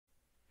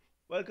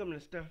Welcome to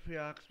Steff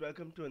Reacts.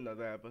 Welcome to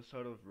another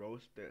episode of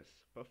Roast This.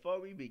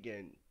 Before we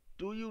begin,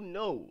 do you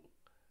know?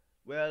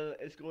 Well,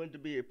 it's going to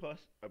be a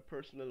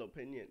personal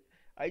opinion.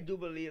 I do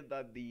believe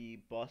that the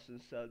Boston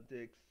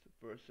Celtics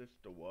versus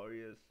the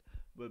Warriors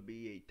will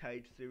be a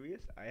tight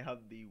series. I have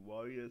the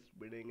Warriors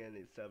winning in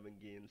a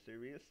 7-game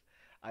series.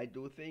 I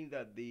do think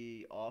that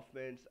the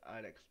offense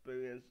and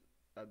experience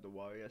that the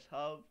Warriors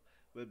have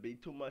will be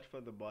too much for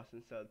the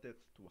Boston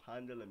Celtics to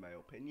handle, in my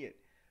opinion.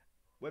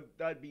 With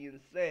that being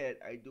said,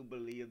 I do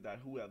believe that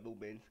whoever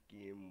wins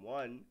game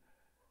 1,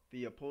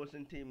 the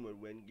opposing team will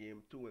win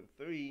game 2 and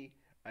 3,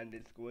 and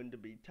it's going to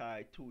be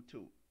tied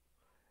 2-2.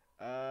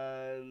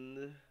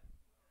 And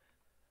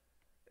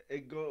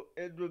it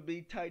will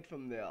be tight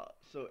from there.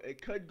 So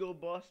it could go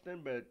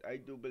Boston, but I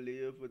do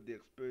believe with the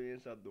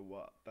experience of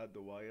that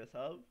the Warriors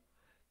have,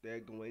 they're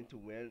going to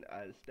win,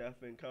 and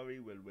Stephen Curry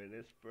will win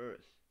his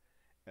first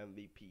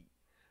MVP.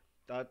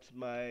 That's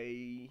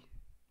my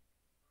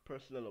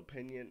personal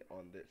opinion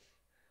on this.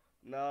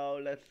 Now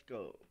let's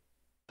go.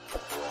 Let's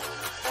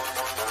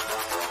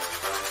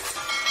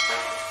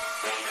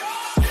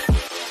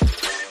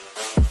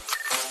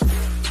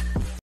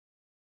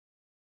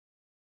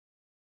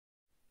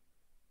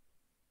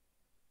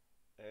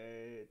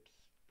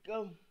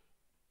go.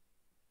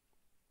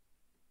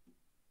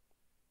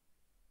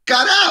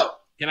 Got out.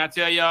 Can I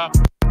tell y'all?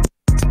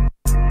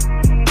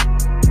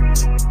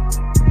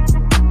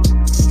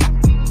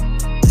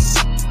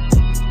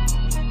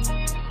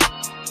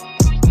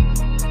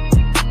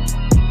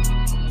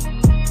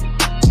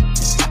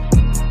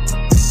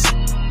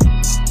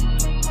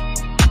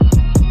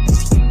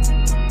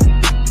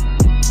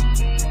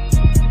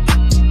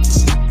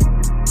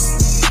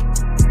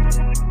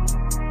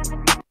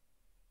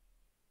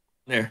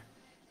 There.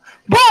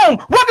 Boom!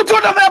 Welcome to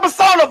another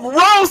episode of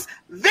Roast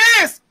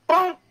This.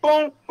 Boom,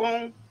 boom,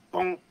 boom,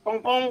 boom,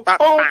 boom, boom, boom.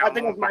 I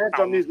think that's my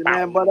intro music,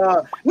 man. But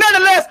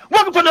nonetheless,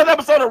 welcome to another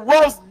episode of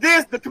Roast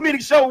This, the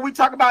comedic show where we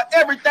talk about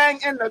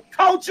everything in the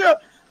culture.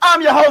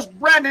 I'm your host,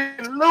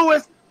 Brandon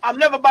Lewis. I'm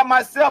never by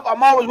myself.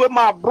 I'm always with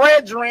my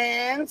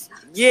brethren.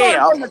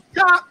 Yeah. On the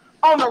top,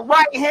 on the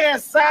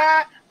right-hand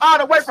side, all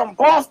the way from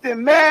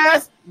Boston,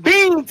 Mass,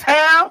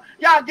 Beantown.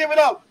 Y'all give it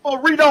up for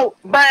Rito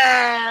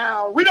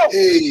Brown. Rito.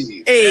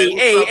 Hey,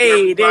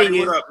 there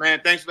you What up,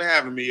 man? Thanks for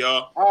having me,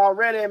 y'all.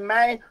 Already,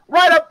 man.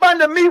 Right up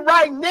under me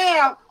right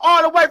now,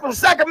 all the way from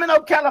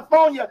Sacramento,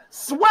 California,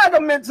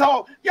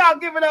 Swaggermento. Y'all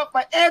give it up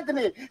for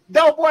Anthony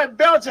Doughboy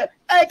Belcher,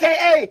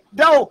 a.k.a.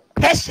 Doe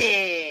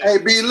Pesci. Hey,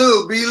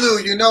 B-Lou,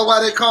 you know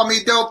why they call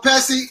me Doe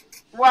Pesci?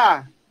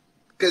 Why?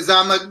 Because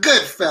I'm a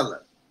good fella.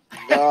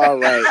 All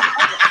right.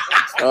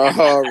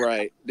 All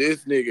right.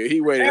 This nigga, he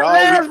waited And all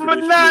last week for but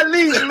this not shit.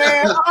 least,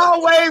 man,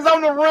 always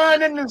on the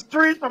run in the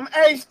streets from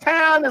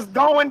H-Town is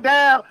going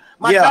down.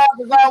 My Yeah. dog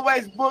is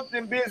always booked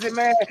and busy,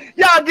 man.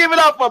 Y'all give it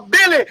up for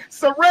Billy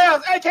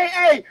Sorrells,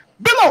 a.k.a.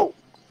 Billo.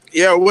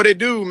 Yeah, what it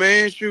do,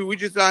 man? Shoot, we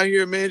just out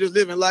here, man, just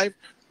living life.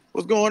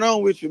 What's going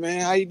on with you,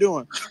 man? How you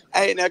doing?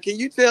 Hey, now, can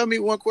you tell me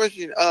one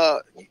question?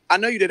 I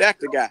know you the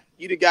actor guy.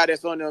 You the guy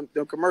that's on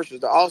them commercials,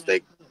 the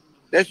Allstate.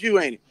 That's you,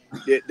 ain't it?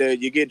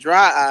 You get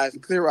dry eyes,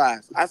 clear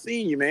eyes. I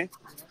seen you, man.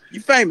 You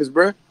famous,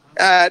 bro.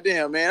 God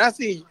damn, man. I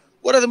seen you.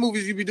 What other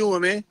movies you be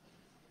doing, man?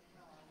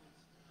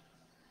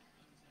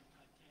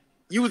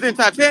 You was in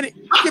Titanic?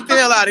 Get the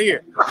hell out of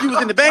here. You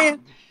was in the band?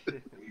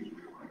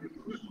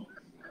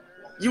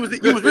 You was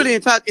really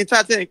in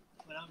Titanic.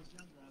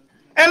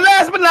 And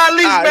last but not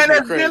least, man, that's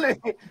that's crazy.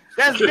 Billy.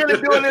 That's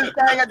Billy doing this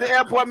thing at the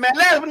airport, man.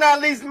 Last but not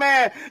least,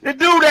 man, the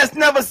dude that's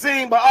never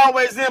seen but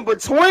always in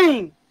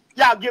between.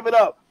 Y'all give it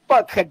up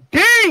for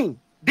Kadeem.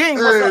 Dean,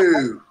 what's up,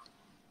 man?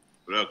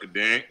 What up,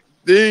 Kadeem?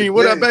 Dean,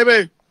 what up,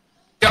 baby?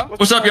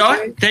 What's up, y'all?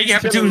 man? Thank you.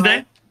 Happy Chilling, Tuesday.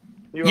 man.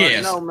 You already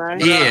Yes. know, man.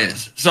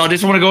 Yes. So I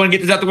just want to go and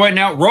get this out the way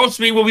now. Roast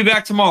Me will be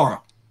back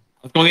tomorrow.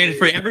 I'm going to get it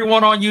for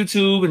everyone on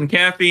YouTube and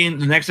Caffeine.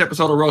 The next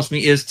episode of Roast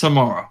Me is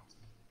tomorrow.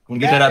 I'm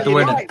going to get that out the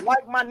way.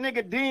 Like my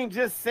nigga Dean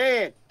just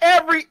said,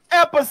 every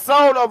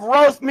episode of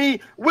Roast Me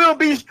will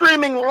be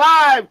streaming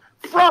live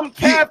from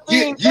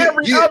Caffeine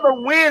every other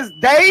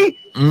Wednesday.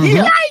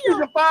 Mhm.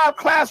 Season 5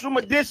 Classroom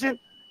Edition.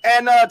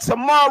 And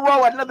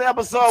tomorrow, another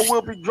episode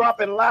will be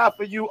dropping live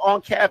for you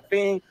on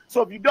Caffeine.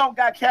 So if you don't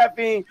got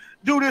Caffeine,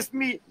 do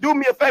me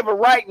a favor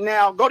right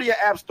now. Go to your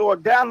app store,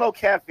 download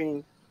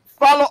Caffeine,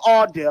 follow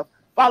All Def,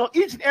 follow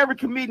each and every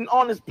comedian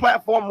on this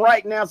platform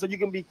right now so you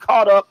can be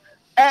caught up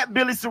at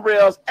Billy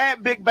Sorrells,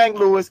 at Big Bang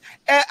Lewis,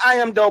 at I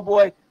Am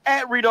Doughboy,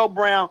 at Rito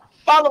Brown.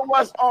 Follow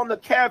us on the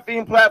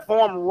Caffeine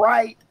platform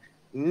right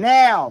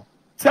now.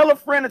 Tell a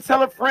friend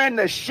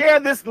to share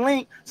this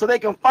link so they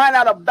can find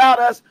out about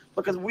us,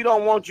 because we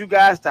don't want you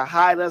guys to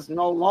hide us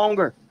no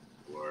longer.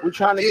 We're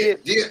trying to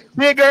get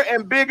bigger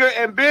and bigger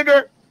and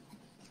bigger.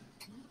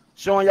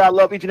 Showing y'all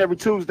love each and every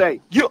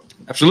Tuesday. Yeah.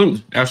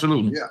 Absolutely.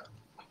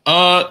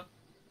 Yeah.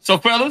 So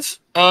fellas,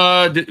 you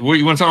want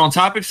to start on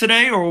topics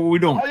today, or what are we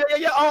doing? Oh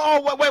yeah.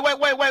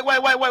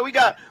 Wait.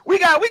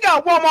 We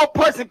got one more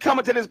person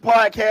coming to this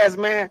podcast,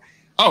 man.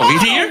 Oh,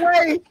 he's here? All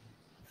the way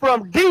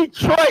from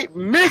Detroit,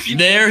 Michigan.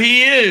 There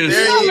he is.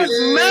 There he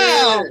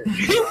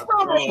is. He's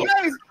from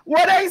place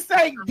where they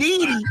say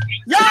Didi.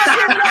 Y'all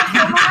give it up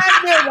for my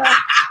nigga,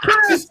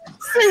 Chris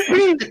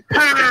CP.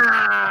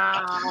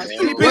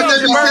 CP,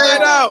 it's your birthday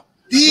out.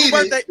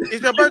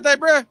 It's your birthday,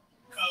 bro.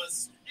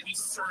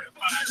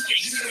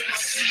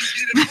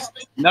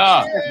 No.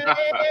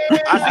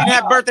 I seen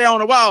that birthday on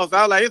the wall, so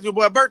I was like, it's your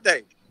boy's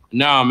birthday.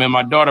 No, man,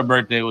 my daughter's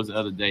birthday was the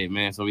other day,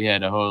 man. So we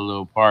had a whole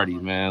little party,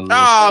 man.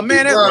 Oh,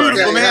 man, that's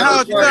beautiful, man. How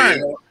old you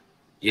turn?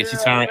 Yeah, she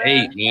turned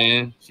 8,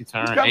 man. She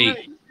turned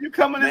 8. You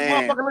coming this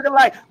motherfucker looking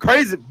like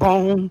crazy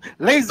bone,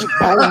 lazy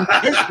bone,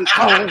 lazy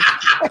bone.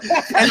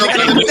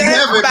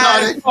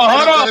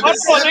 Hold on,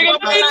 nigga.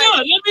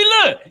 Let me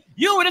look.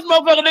 You and this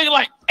motherfucker nigga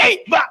like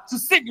 8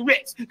 boxes of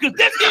cigarettes. Cause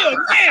this here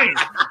man.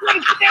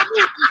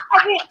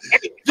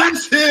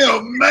 This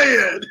here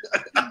man.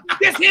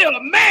 This here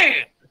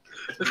man.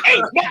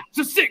 8 boxes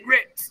of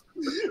cigarettes.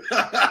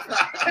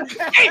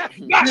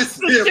 8 boxes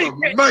of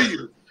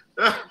cigarettes.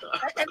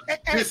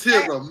 This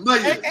here's a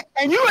million.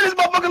 And you and this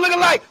motherfucker looking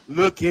like,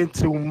 look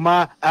into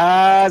my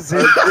eyes.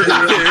 And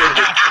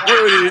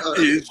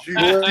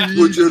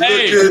would you look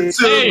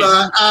into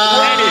my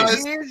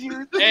eyes?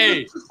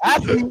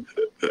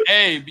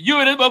 Hey, you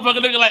and this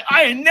motherfucker looking like,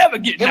 I ain't never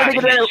getting out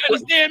of here. You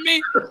understand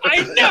me? I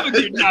ain't never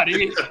getting out of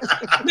here.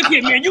 Look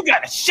here, man, you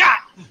got a shot.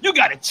 You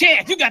got a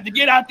chance. You got to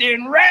get out there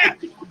and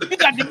rap. You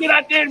got to get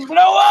out there and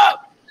blow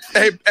up.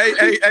 Hey,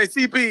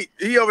 CP,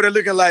 he over there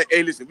looking like,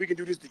 hey, listen, we can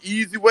do this the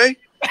easy way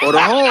or the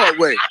hard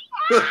way.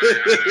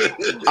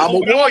 I'm a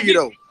warrior,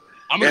 though.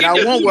 And I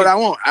want what I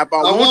want. I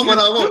want what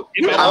I want.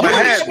 I'm going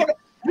to have it.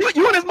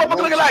 You and this motherfucker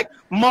looking like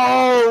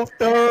more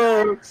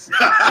thugs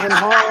and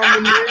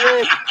harmony.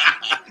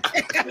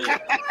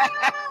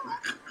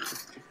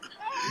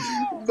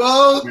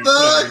 More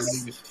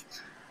thugs.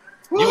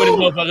 You and this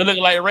motherfucker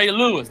looking like Ray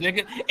Lewis,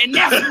 nigga. And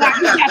that's why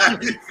you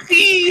got to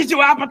seize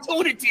your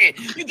opportunity.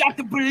 You got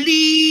to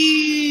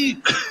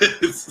believe.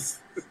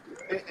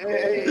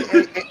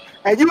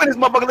 And you and this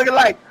motherfucker looking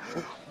like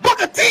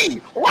Booker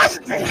T.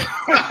 Washington.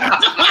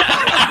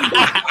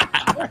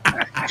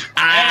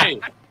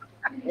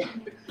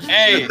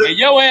 Hey, and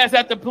your ass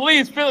at the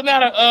police filling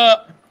out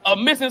a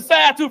missing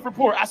side tooth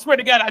report. I swear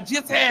to God, I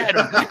just had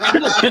him.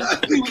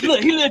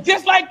 He look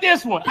just like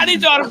this one. I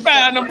need y'all to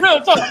find him.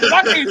 Real talk.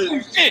 I can't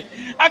shoot shit.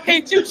 I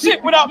can't shoot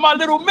shit without my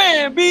little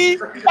man, B.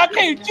 I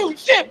can't shoot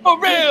shit for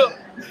real.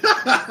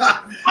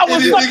 I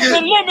was sucking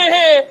the lemon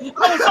head.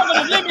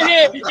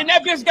 And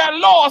that bitch got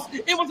lost.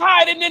 It was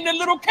hiding in the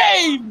little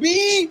cave,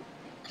 B.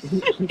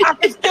 I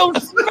can still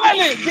smell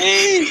it,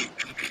 B.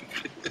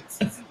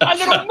 My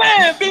little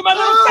man, B. My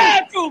little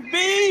side tooth,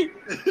 B.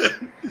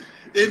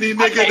 Any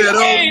nigga that owes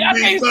me I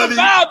can't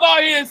survive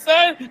out here,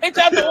 son. They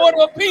tried to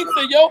order a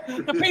pizza, yo.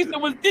 The pizza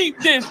was deep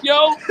dish,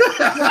 yo. When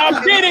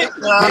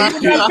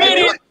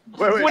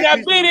I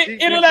bit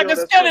it, it looked like a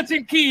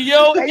skeleton key,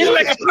 yo. It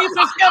looked like a piece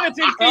of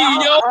skeleton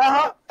key, yo.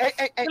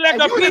 It like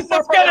a piece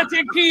of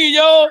skeleton key,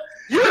 yo.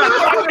 I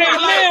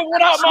can't live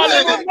without my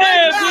little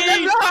man,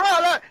 B.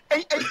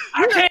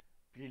 I can't.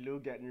 P-Lou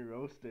getting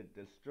roasted,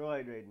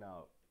 destroyed right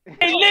now.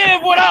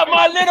 Live without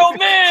my little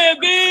man,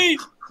 B.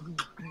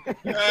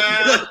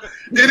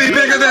 Any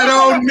nigga that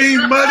owe me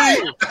money.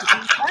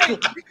 Any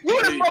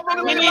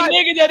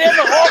nigga that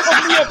ever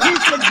offered me a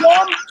piece of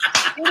gum,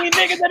 any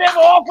nigga that ever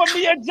offered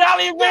me a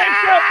Jolly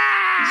Rancher,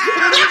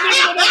 any nigga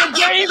that ever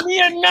gave me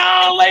a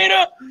now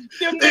later,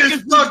 them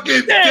niggas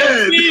fucking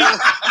dead.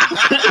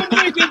 Them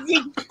niggas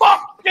is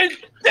fucking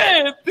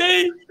dead, B.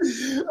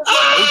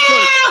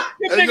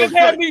 Them niggas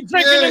had me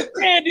drinking this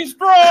candy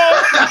straw.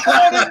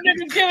 All them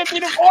niggas giving me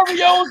them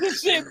Oreos and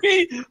shit,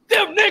 B.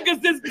 Them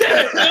niggas is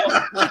dead, yo.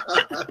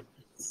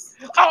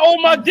 I owe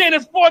my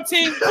dentist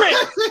 14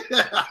 bricks.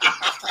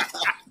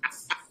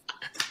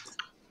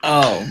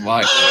 Oh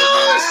my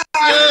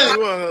God.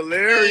 You are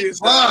hilarious.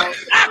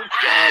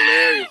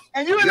 Hilarious.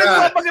 And you and this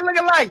motherfucker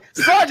looking like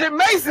Sergeant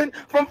Mason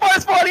from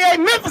First 48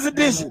 Memphis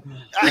edition.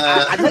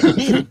 I know you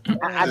did it.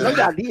 I know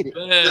y'all did it.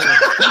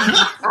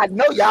 I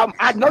know y'all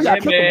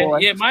killed the boy.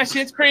 Yeah, my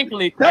shit's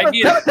crinkly. Tell us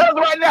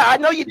right now. I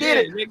know you did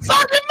it.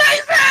 Sergeant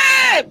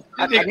Mason!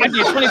 I get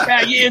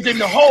 25 years in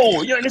the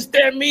hole. You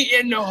understand me?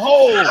 In the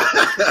hole.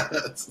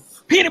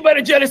 Peanut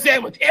butter jelly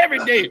sandwich every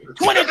day.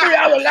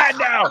 23-hour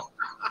lockdown.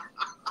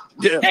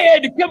 Yeah. They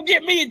had to come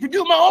get me to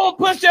do my own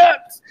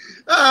push-ups.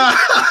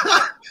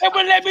 They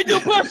wouldn't let me do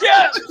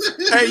push-ups.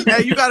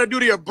 Hey, you got to do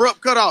the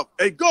abrupt cutoff.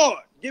 Hey, God,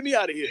 get me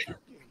out of here.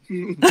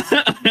 You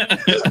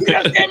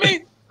understand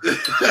me?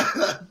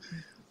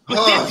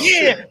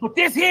 But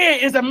this here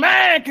is a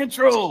mind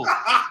control.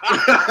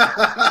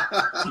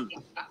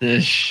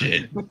 This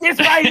shit. But this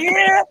right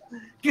here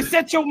can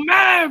set your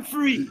mind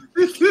free.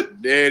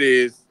 There it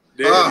is.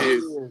 There it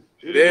is.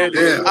 There it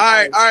is. All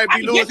right,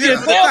 B. Lewis. Here's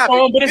the cell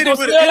phone, but it's gonna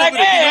smell like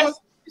ass.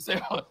 You say,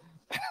 all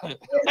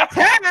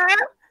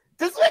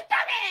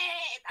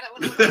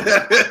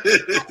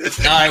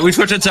right, we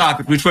switch the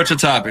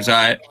topics. All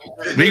right,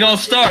 we gonna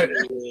start.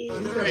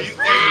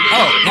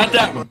 Oh, not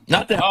that one.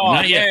 Not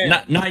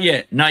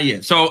yet. Not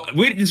yet. So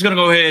we're just gonna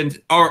go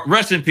ahead and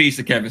rest in peace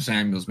to Kevin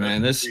Samuels,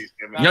 man. This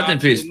nothing in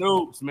peace.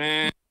 Noobs,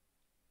 man.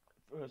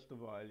 First of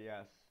of all,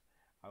 yes,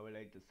 I would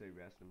like to say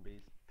rest in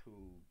peace to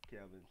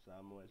Kevin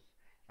Samuels.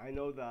 I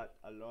know that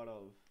a lot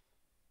of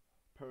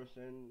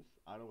persons,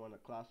 I don't want to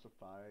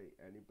classify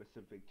any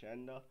specific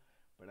gender,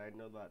 but I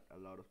know that a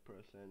lot of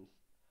persons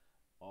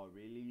are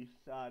really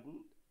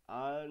saddened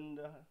and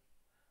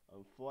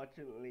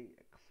unfortunately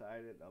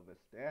excited of his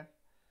death.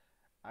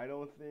 I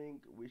don't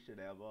think we should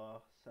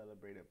ever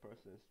celebrate a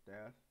person's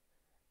death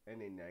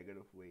in a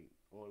negative way,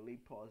 only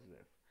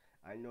positive.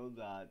 I know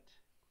that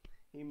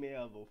he may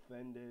have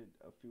offended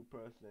a few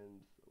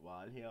persons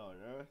while here on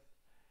earth,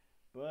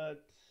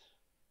 but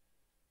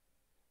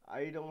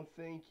I don't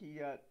think he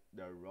had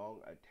the wrong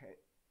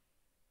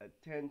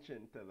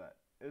attention to that.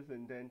 His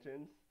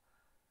intentions,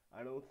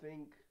 I don't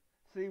think.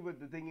 See, what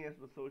the thing is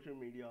with social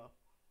media,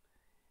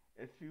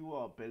 if you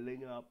are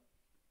building up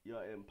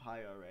your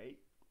empire, right,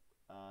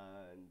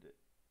 and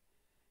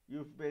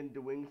you've been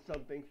doing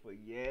something for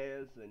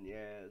years and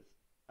years,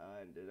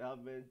 and it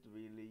haven't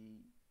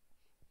really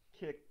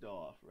kicked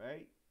off,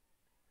 right?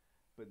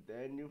 But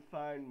then you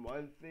find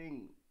one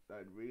thing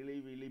that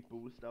really, really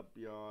boosts up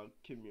your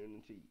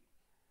community.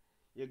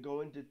 You're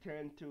going to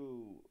tend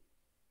to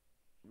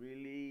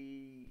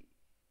really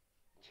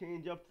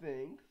change up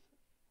things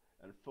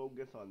and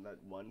focus on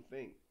that one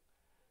thing.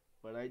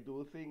 But I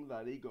do think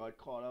that he got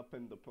caught up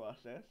in the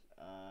process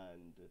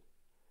and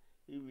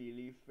he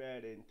really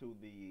fed into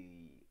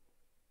the,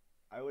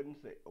 I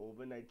wouldn't say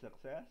overnight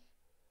success,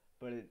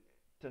 but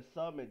to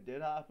some it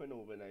did happen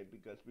overnight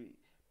because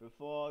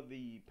before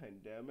the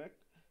pandemic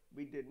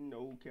we didn't know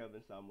who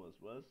Kevin Samuels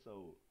was.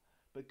 So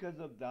because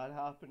of that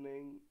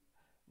happening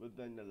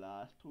within the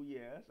last 2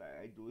 years,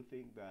 I do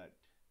think that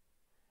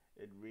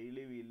it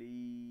really,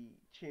 really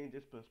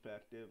changes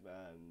perspective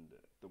and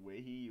the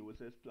way he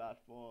uses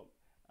platform.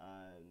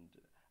 And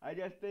I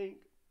just think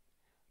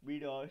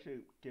we all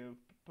should give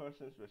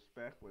persons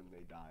respect when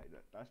they die.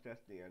 That's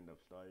just the end of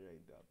story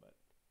right there. But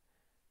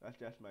that's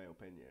just my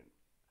opinion.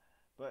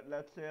 But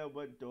let's hear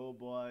what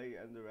Doughboy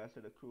and the rest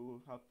of the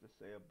crew have to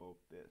say about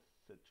this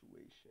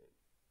situation.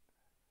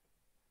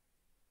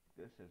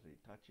 This is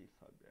a touchy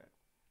subject.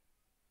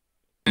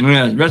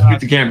 Yeah, rest in peace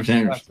to Cameron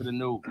Sanders. To the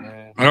nuke,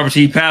 man.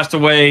 Obviously, he passed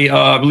away.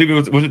 I believe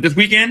was it this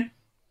weekend?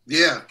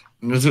 Yeah.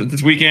 Was it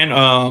this weekend?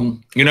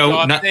 You know,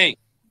 I think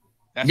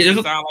that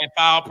sound like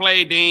foul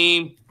play,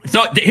 Dean.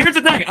 So here's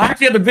the thing. I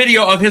actually have the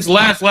video of his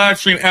last live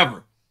stream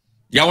ever.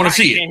 Y'all want to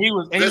see it? And he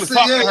was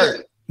talking to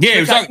her. Yeah, he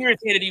was how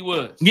irritated he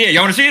was. Yeah,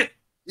 y'all want to see it?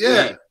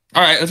 Yeah.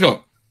 All right, let's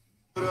go.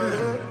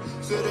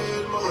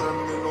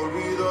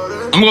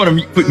 I'm going to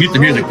mute the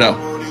music though,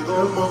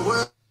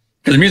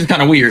 because the music's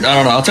kind of weird. I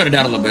don't know. I'll turn it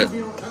down a little bit.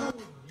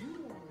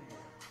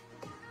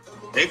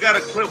 They got a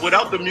clip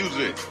without the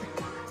music.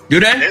 Do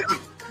they?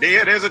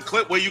 There's a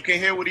clip where you can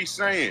hear what he's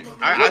saying.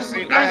 I have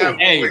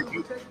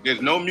there's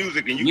no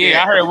music and you can't.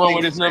 I heard one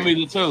with there's no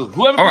music too.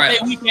 Whoever put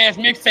that weak ass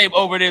mixtape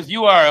over this,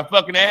 you are a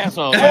fucking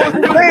asshole.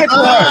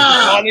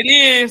 All it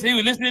is, he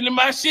was listening to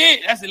my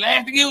shit. That's the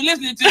last thing he was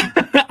listening to.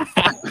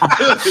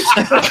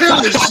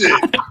 Killing shit.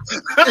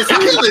 It's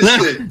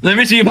killing shit. Let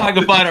me see if I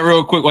can find it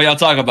real quick while y'all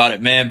talk about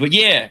it, man. But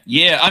yeah.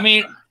 I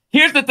mean,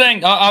 here's the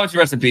thing. Obviously,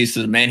 rest in peace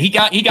to the man. He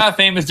got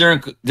famous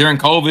during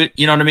COVID.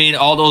 You know what I mean?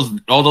 All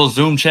those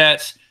Zoom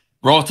chats,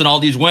 roasting all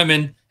these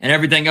women and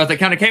everything else that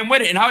kind of came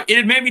with it. And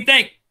it made me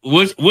think: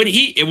 would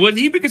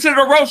he be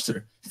considered a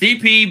roaster?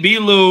 CP,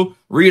 B-Lou,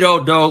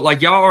 Rito, Doe,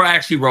 like y'all are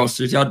actually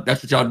roasters. Y'all,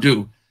 that's what y'all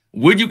do.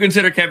 Would you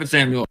consider Kevin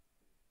Samuel?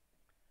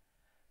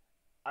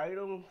 I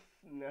don't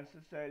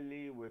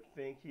necessarily would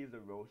think he's a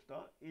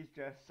roaster. He's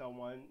just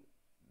someone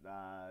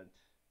that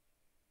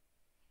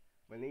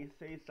when he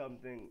says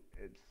something,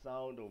 it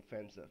sounds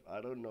offensive. I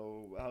don't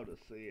know how to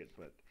say it,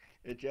 but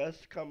it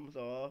just comes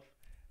off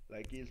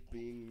like he's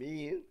being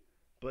mean.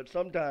 But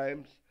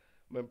sometimes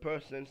when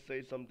persons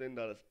say something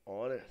that is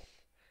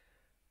honest,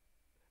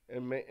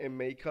 it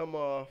may come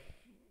off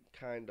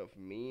kind of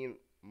mean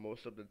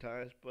most of the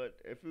times. But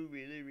if we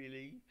really,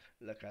 really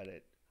look at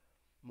it,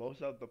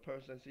 most of the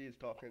persons he's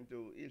talking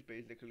to, he's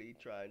basically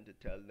trying to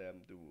tell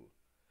them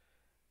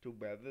to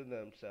better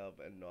themselves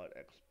and not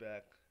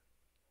expect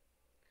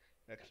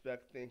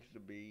things to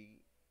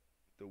be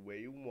the way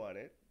you want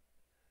it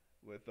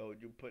without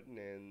you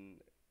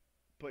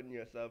putting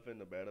yourself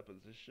in a better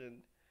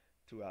position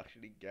to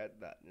actually get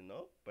that, you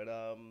know. But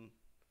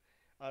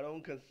I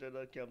don't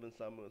consider Kevin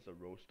Samuels a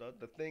roaster.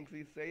 The things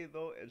he say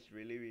though, it's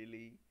really,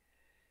 really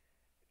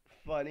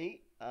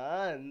funny,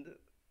 and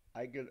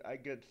I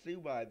could see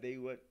why they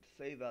would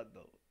say that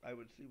though. I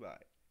would see why.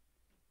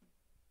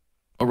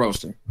 A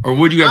roaster, or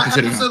would you ever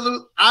consider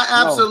him? I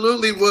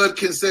absolutely would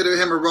consider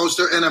him a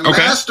roaster and a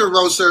master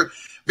roaster,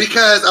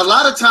 because a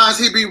lot of times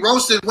he'd be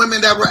roasting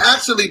women that were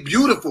actually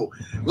beautiful.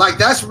 Like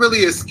that's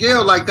really a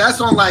skill. Like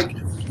that's on like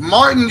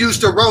Martin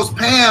used to roast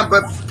Pam,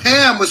 but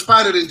Pam was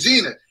finer than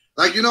Gina.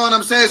 Like you know what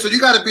I'm saying? So you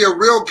got to be a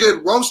real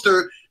good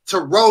roaster to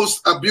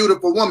roast a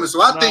beautiful woman.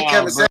 So I think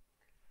Kevin Samuels.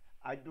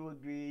 I do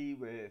agree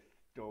with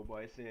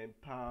Doughboy saying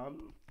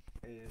Pam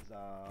is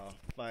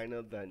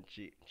finer than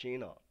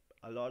Gina.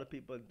 A lot of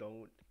people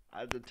don't,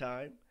 at the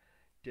time,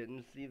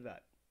 didn't see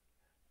that.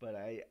 but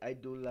I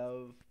do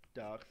love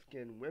dark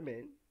skinned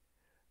women,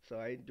 so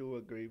I do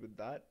agree with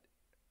that.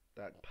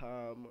 That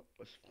Palm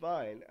was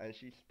fine, and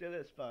she still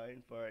is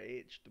fine for her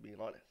age, to be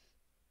honest.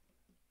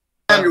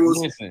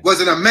 Samuels was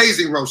an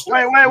amazing roaster.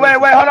 Wait,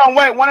 hold on,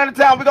 wait, one at a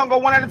time. We're gonna go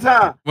one at a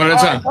time. One at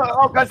a time.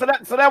 Okay,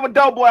 so that was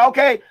Doughboy.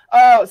 Okay,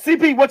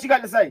 CP, what you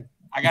got to say?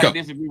 I gotta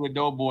disagree with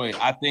Doughboy.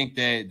 I think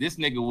that this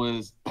nigga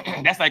was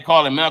that's like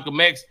calling Malcolm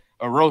X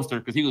a roaster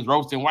because he was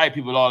roasting white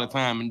people all the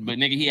time. But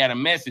nigga, he had a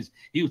message.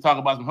 He was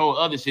talking about some whole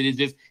other shit. It's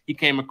just he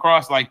came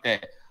across like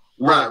that.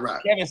 Right.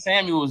 Kevin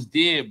Samuels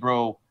did,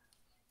 bro.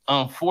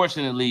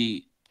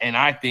 Unfortunately, and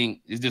I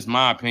think it's just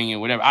my opinion,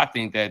 whatever. I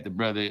think that the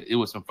brother, it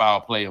was some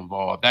foul play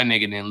involved. That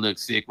nigga didn't look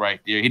sick right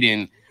there. He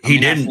didn't. He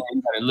didn't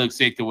look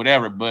sick to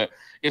whatever, but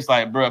it's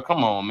like, bro,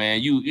 come on,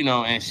 man. You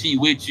know, and she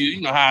with you.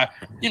 You know how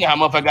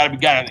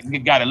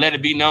motherfucker gotta let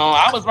it be known.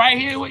 I was right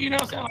here with, you know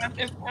what I'm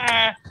saying?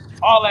 Like,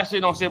 all that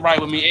shit don't sit right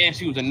with me. And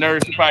she was a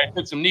nurse. She probably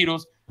took some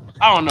needles.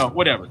 I don't know.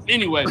 Whatever.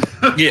 Anyway,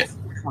 yeah.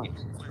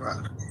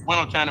 What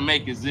I'm trying to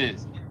make is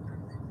this.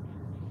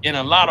 In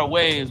a lot of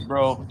ways,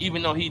 bro,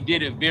 even though he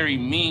did it very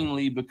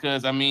meanly,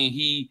 because I mean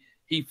he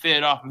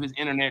fed off of his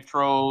internet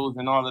trolls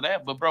and all of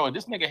that, but bro,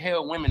 this nigga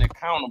held women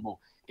accountable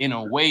in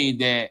a way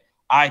that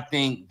I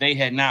think they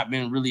had not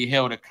been really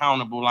held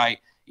accountable.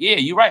 Like, yeah,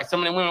 you're right,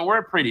 some of the women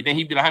were pretty. Then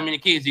he'd be like, how many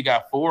kids you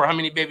got? 4? How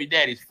many baby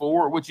daddies?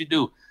 4? What you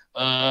do?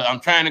 I'm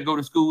trying to go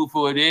to school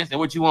for this. And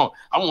what you want?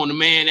 I want a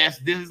man that's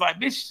this. Is like,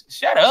 bitch,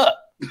 shut up.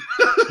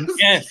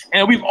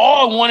 and we've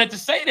all wanted to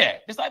say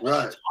that. It's like, what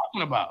are you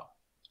talking about?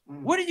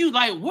 What are you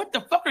like? What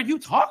the fuck are you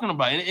talking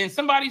about? And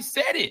somebody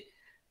said it.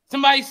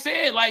 Somebody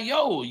said, like,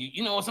 yo,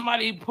 you know,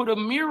 somebody put a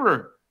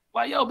mirror.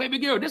 Like, yo, baby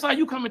girl, this how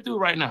you coming through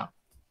right now.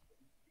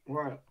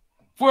 Right.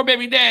 4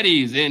 baby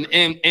daddies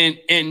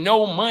and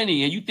no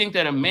money. And you think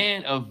that a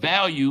man of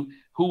value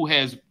who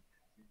has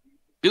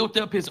built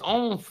up his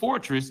own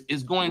fortress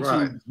is going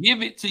to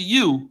give it to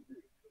you,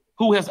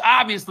 who has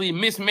obviously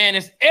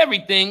mismanaged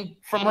everything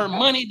from her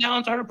money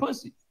down to her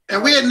pussy.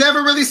 And we had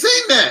never really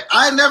seen that.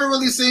 I had never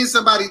really seen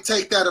somebody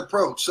take that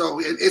approach. So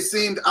it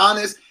seemed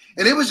honest.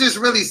 And it was just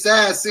really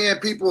sad seeing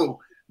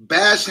people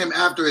bash him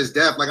after his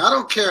death. Like, I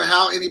don't care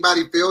how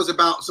anybody feels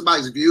about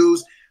somebody's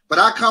views, but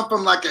I come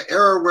from like an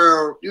era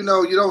where, you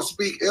know, you don't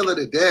speak ill of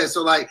the dead.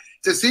 So like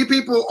to see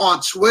people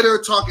on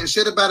Twitter talking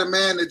shit about a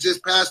man that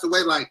just passed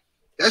away, like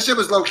that shit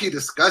was low-key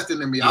disgusting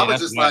to me. Yeah, I was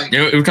just like,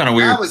 it was kind of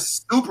weird. That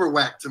was super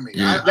whack to me.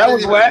 Yeah. I didn't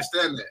even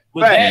understand that.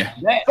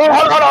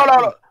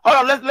 Hold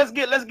on. Let's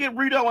get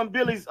Rito and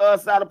Billy's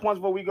side of points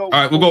before we go. All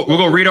right, we'll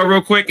go Rito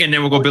real quick, and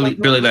then we'll go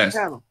Billy last.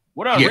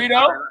 What up,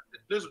 Rito?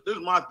 This is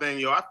my thing,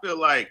 yo. I feel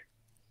like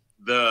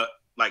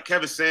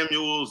Kevin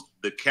Samuels,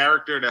 the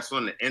character that's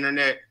on the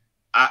internet.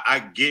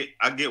 I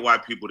get why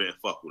people didn't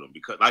fuck with him,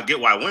 because I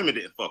get why women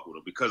didn't fuck with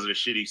him because of the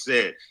shit he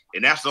said,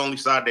 and that's the only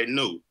side they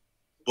knew.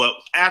 But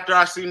after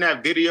I seen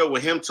that video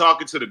with him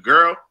talking to the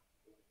girl,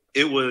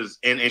 it was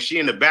and she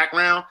in the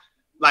background,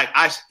 like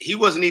he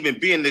wasn't even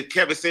being the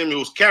Kevin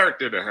Samuels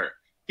character to her.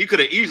 He could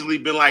have easily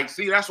been like,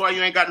 see, that's why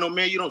you ain't got no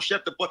man, you don't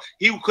shut the fuck.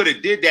 He could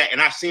have did that, and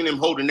I seen him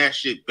holding that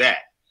shit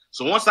back.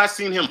 So once I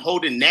seen him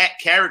holding that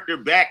character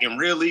back and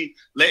really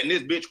letting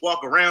this bitch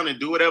walk around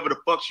and do whatever the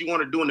fuck she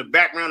want to do in the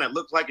background that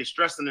looks like it's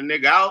stressing the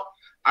nigga out,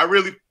 I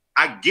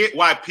get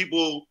why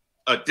people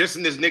are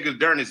dissing this nigga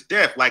during his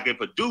death. Like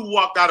if a dude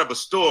walked out of a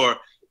store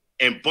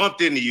and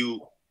bumped into you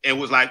and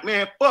was like,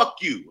 man, fuck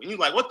you. And you're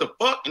like, what the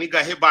fuck? And he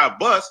got hit by a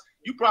bus.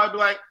 You probably be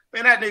like,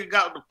 man, that nigga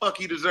got what the fuck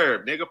he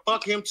deserved. Nigga,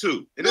 fuck him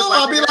too. And no,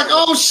 I'll be like,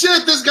 oh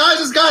shit, this guy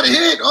just got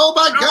hit. Oh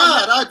my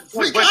God, I'd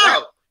freak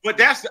out. But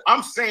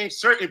I'm saying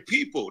certain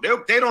people,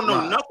 they don't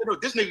know nothing.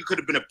 This nigga could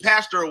have been a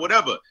pastor or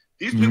whatever.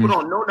 These people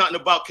don't know nothing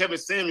about Kevin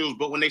Samuels,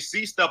 but when they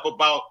see stuff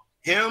about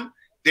him,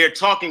 they're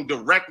talking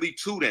directly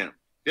to them.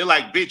 They're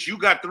like, bitch, you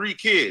got 3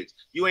 kids.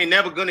 You ain't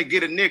never gonna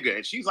get a nigga.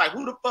 And she's like,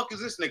 who the fuck is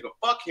this nigga?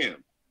 Fuck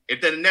him.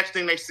 And then the next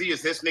thing they see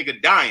is this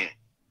nigga dying.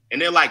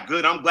 And they're like,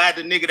 good, I'm glad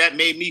the nigga that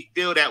made me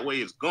feel that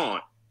way is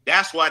gone.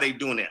 That's why they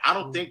doing it. I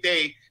don't think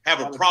they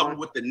have a problem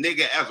with the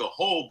nigga as a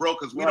whole, bro,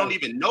 because we don't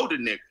even know the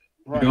nigga.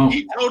 Right.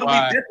 He totally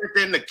different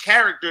than the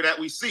character that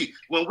we see.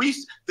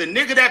 The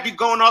nigga that be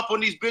going off on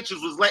these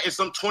bitches was letting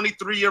some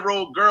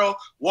 23-year-old girl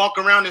walk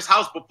around his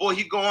house before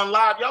he go on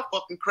live. Y'all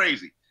fucking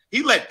crazy.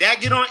 He let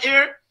that get on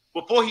air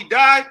before he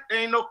died. There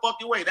ain't no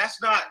fucking way.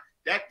 That's not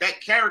that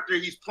character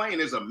he's playing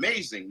is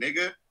amazing,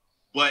 nigga.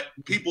 But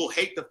people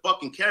hate the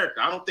fucking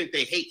character. I don't think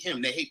they hate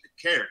him. They hate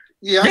the character.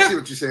 Yeah, I see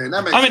what you're saying.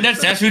 That makes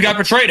sense. That's who he got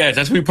portrayed as.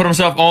 That's who he put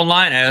himself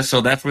online as.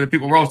 So that's where the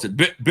people roasted.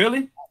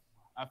 Billy,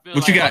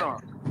 what you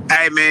got?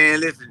 Hey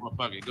man, listen.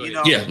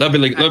 Let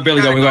Billy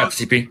go. We got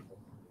CP.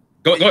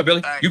 Go ahead,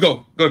 Billy. You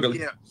go. Go ahead, Billy.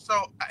 Yeah. So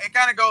it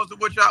kind of goes to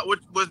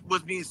what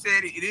was being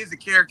said. It is a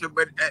character,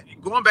 but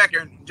going back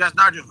and just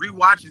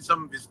rewatching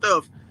some of his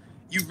stuff,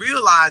 you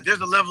realize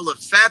there's a level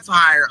of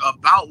satire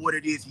about what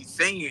it is he's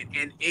saying.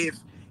 And if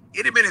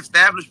it had been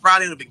established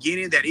probably in the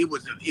beginning that it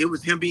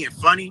was him being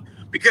funny,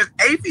 because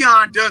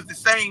Afion does the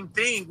same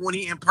thing when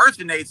he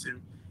impersonates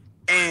him,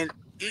 and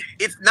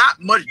it's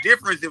not much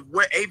difference of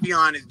what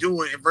Avion is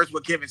doing versus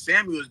what Kevin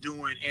Samuels is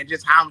doing, and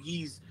just how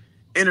he's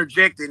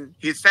interjecting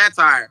his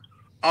satire.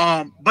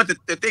 But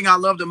the thing I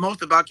loved the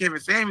most about Kevin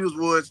Samuels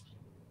was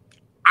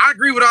I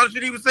agree with all the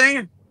shit he was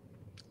saying.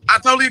 I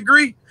totally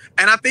agree.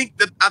 And I think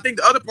the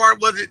other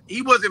part was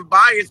he wasn't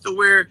biased to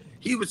where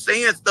he was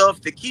saying stuff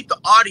to keep the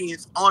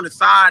audience on the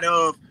side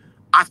of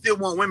I still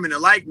want women to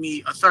like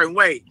me a certain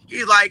way.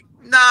 He's like,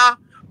 nah,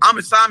 I'm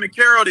a Simon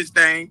Carroll this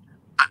thing.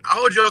 I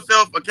hold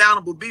yourself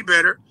accountable, be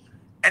better.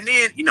 And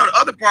then, the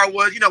other part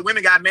was,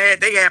 women got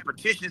mad. They had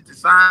petitions to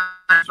sign,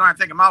 trying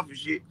to take him off and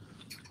shit.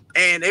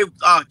 And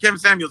Kevin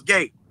Samuels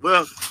gay.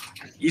 Well,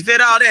 he said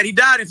all that. He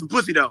died in some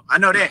pussy, though. I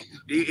know that.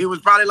 It was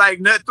probably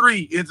like nut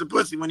 3 in some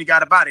pussy when he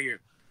got up out of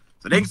here.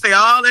 So they can say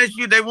all that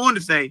shit they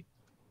wanted to say.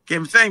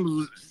 Kevin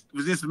Samuels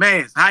was in some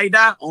ass. How he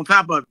died? On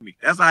top of me.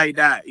 That's how he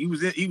died. He was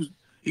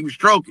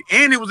stroking.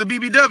 And it was a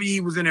BBW he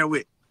was in there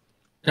with.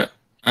 Yeah.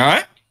 All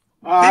right.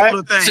 All right.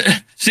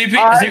 CP, you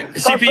got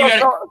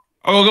it.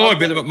 Oh, go ahead,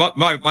 Billy.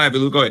 My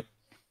Billy, go ahead.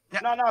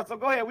 No. So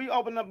go ahead. We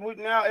open up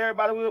now.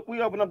 Everybody,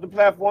 we open up the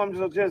platform.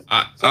 So just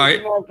all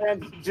right.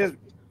 Just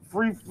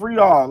free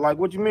all. Like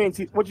what you mean?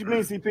 What you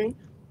mean, CP?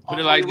 Put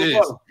it like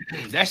this.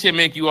 That shit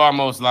make you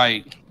almost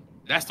like.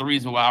 That's the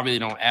reason why I really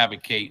don't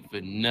advocate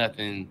for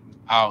nothing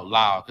out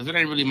loud, because it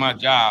ain't really my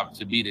job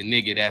to be the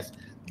nigga that's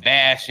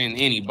bashing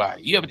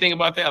anybody. You ever think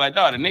about that? Like,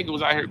 dog, the nigga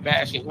was out here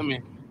bashing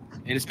women,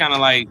 and it's kind of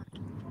like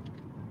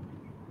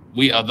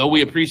although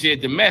we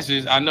appreciate the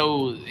message, I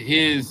know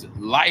his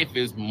life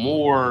is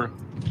more,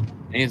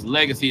 and his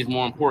legacy is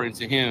more important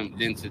to him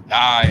than to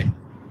die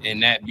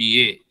and that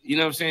be it. You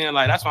know what I'm saying?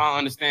 Like, that's why I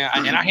understand.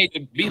 And I hate to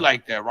be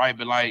like that, right?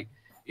 But like,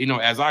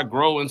 as I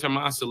grow into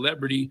my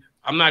celebrity,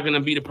 I'm not going to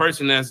be the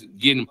person that's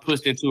getting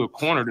pushed into a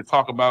corner to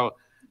talk about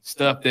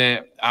stuff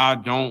that I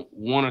don't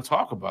want to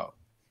talk about.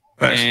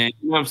 Right. And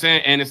you know what I'm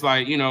saying? And it's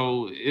like,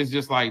 it's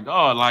just like,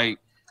 dog, like,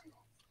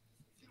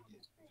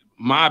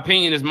 my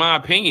opinion is my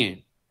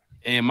opinion.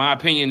 And my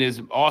opinion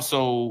is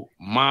also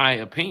my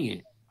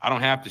opinion. I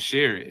don't have to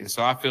share it. And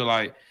so I feel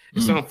like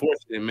it's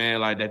unfortunate, man,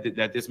 like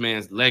that this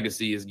man's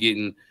legacy is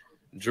getting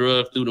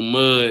drugged through the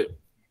mud.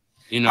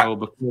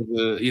 Because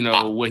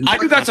of, what he I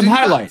got some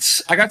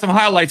highlights. I got some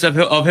highlights of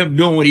him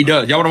doing what he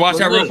does. Y'all want to watch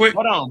that real quick?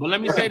 Hold on, but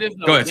let me say this.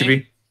 Go ahead,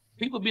 CB.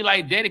 People be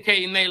like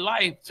dedicating their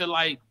life to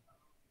like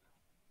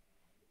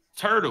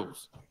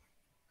turtles.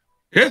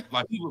 Yeah.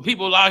 Like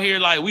people out here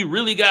like, we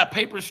really got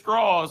paper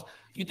straws.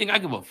 You think I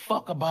give a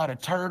fuck about a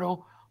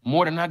turtle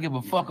more than I give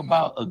a fuck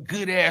about a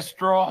good ass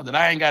straw that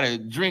I ain't got to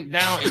drink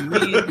down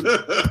immediately?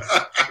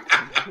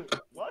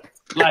 What?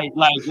 Like,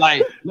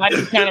 not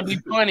even trying to be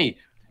funny.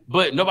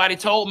 But nobody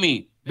told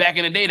me back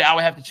in the day that I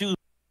would have to choose.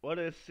 What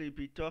is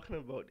CP talking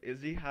about? Is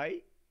he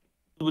high?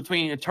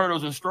 Between the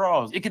turtles and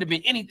straws. It could have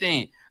been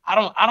anything. I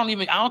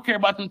don't care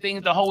about them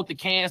things that hold the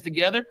cans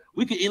together.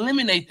 We could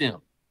eliminate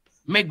them.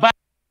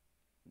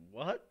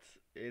 What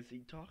is he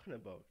talking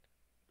about?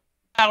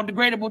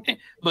 Biodegradable thing.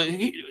 But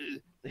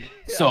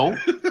so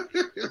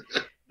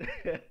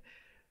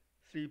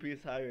CP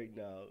is hiring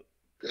now.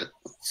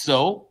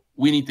 So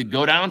we need to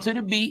go down to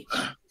the beach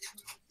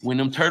when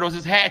them turtles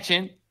is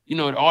hatching.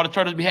 All the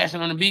turtles be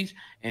hatching on the beach,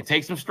 and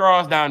take some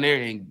straws down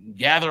there and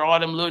gather all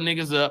them little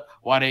niggas up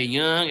while they're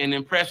young and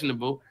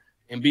impressionable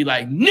and be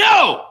like,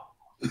 no!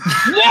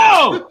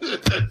 No!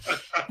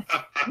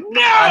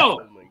 No!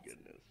 Oh my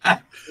goodness.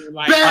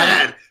 Like,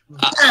 Bad!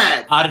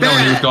 I didn't know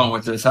where he was going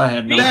with this. I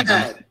had no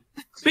idea.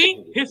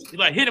 Bing!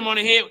 Hit him on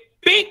the head.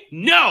 Bing!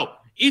 No!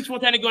 Each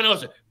one time they go in the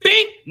ocean.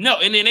 Bing! No!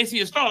 And then they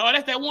see a star. Oh,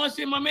 that's that one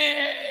shit, my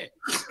man.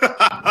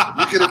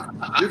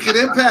 You can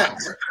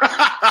impact.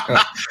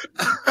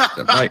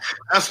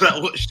 That's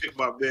not what shit,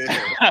 my man.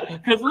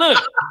 Because look.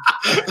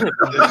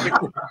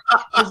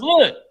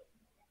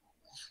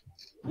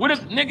 What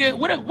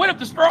if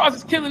the straws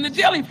is killing the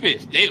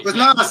jellyfish? But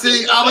no,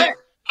 see, I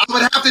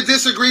would have to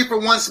disagree for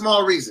one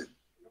small reason.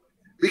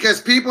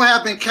 Because people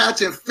have been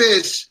catching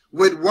fish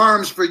with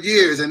worms for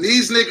years, and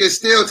these niggas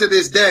still to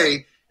this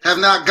day have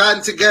not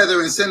gotten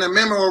together and sent a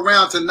memo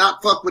around to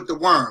not fuck with the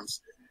worms.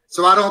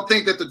 So I don't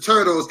think that the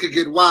turtles could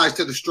get wise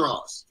to the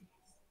straws.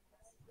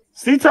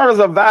 Sea turtles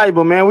are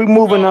valuable, man. We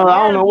moving on.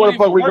 I don't know where the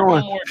fuck we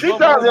going. Sea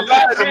turtles are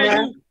valuable,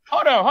 man.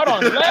 Hold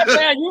on. The last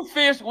time you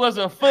fished was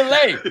a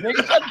fillet.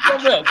 Nigga, shut the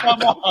fuck up.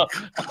 Come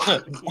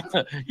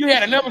on. You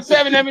had a number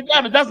 7 every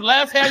time, but that's the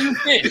last time you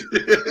fished.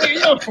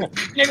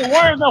 Nigga,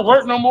 worms don't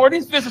work no more.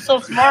 These fish are so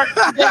smart.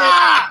 They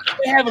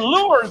have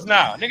lures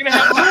now. Nigga, they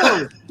have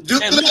lures.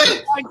 And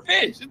like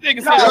fish. This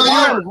nigga said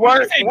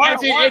worms.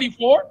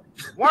 1984.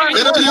 Worms.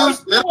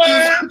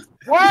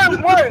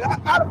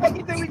 How the fuck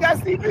you think we got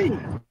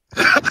CP?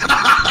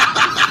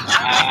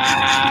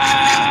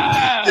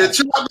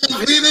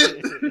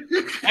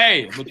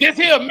 Hey, but this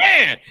here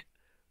man.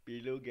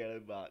 Below get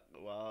it back.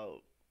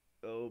 Wow.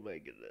 Oh my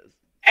goodness.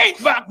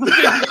 8 boxes.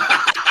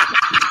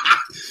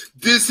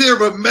 This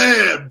here a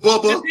man,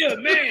 Bubba. This here a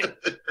man.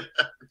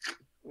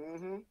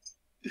 Mm-hmm.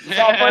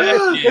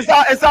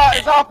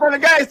 It's all fun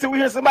and games till we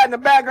hear somebody in the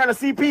background of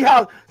CP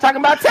house talking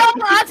about tell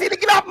my auntie to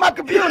get off my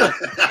computer.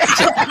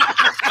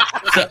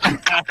 So,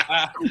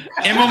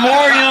 in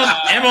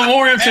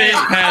memoriam to his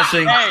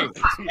passing.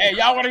 Hey,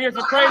 y'all want to hear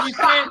some crazy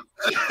shit?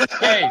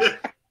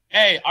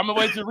 Hey, I'm gonna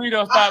wait till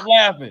Rito stop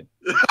laughing.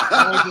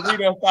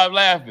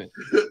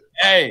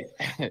 Hey,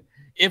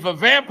 if a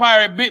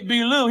vampire bit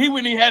B. Lou, he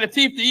wouldn't even have the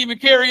teeth to even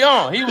carry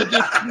on. He would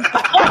just.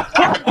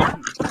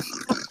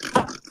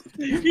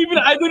 Even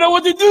I don't know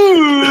what to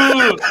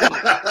do.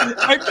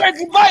 I tried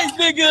to bite,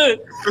 nigga.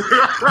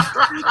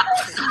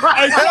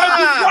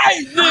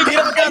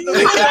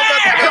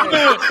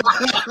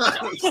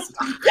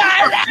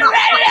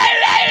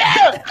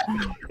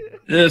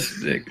 This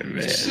nigga,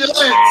 man. Shit.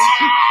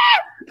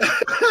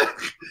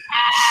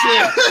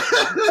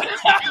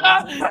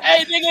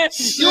 Hey,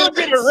 nigga, you would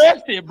get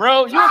arrested,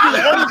 bro. You would be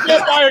the only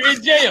vampire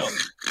in jail.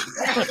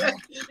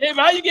 Hey,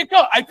 man, how you get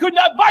caught? I could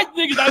not bite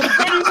niggas. I was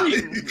pretty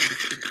weak.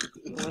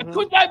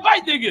 Could not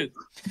bite niggas.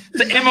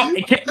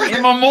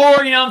 In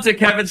memoriam to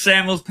Kevin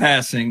Samuels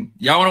passing,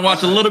 y'all want to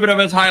watch a little bit of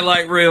his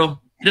highlight reel?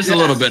 Just a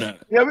little bit of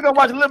it. Yeah, we're gonna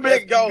watch a little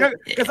bit.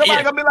 Because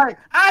somebody's gonna be like,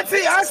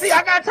 Auntie, I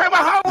gotta turn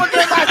my homework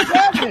in by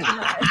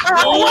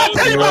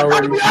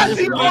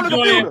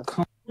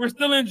 7. We're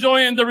still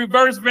enjoying the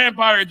reverse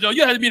vampire, Joe.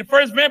 You had to be the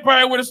first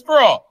vampire with a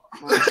straw.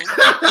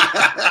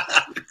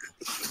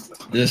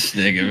 This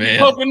nigga, man.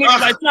 Poking niggas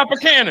like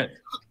Tropicana.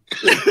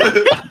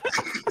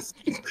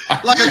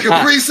 Like a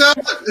Capri Sun.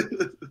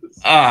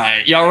 All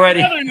right, y'all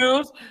ready? Other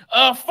news: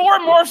 4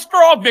 more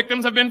straw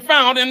victims have been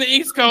found in the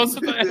East Coast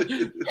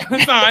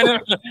sign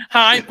of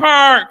Hyde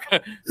Park.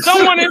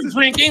 Someone is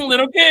drinking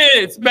little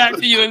kids. Back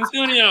to you in the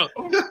studio.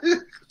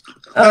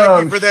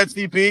 Thank you for that,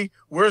 CP.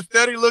 We're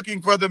steady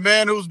looking for the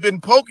man who's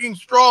been poking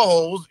straw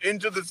holes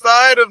into the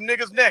side of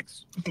niggas'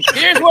 necks.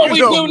 Here's what we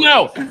do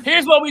know.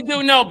 Here's what we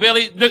do know,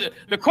 Billy.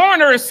 The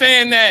coroner is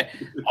saying that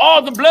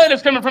all the blood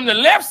is coming from the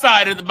left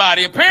side of the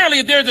body.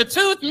 Apparently, there's a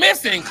tooth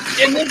missing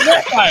in this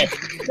left side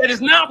that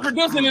is not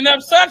producing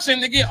enough suction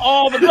to get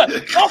all the blood.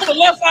 Also, the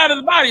left side of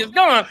the body is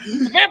gone.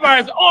 The vampire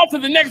is all to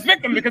the next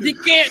victim because he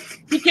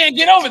can't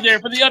get over there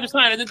for the other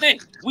side of the thing.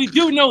 We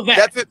do know that.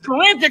 That's it.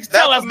 Forensics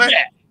tell us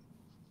that.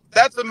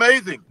 That's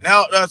amazing.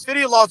 Now,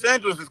 City of Los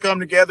Angeles has come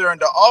together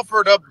and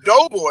offered up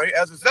Doughboy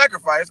as a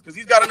sacrifice because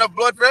he's got enough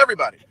blood for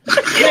everybody.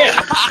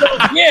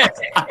 Yeah.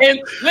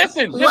 And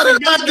listen, What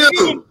did I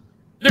do?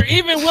 they're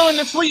even willing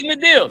to sweeten the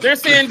deal. They're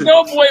saying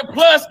Doughboy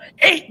plus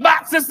 8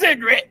 boxes of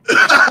cigarettes.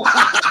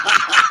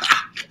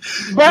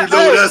 But,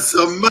 that's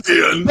a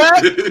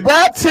man.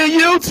 back to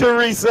you,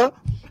 Teresa.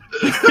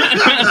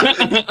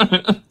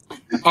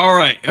 All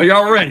right, are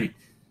y'all ready?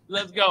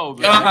 Let's go,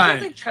 bro. I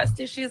have like trust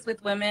issues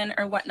with women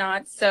or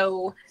whatnot,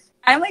 so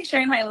I like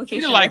sharing my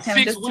location like with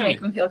him just to make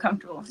him feel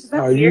comfortable. Is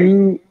that Have weird?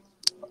 you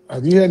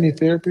had any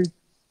therapy?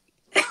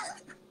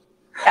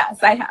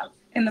 Yes, I have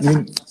in the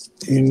past.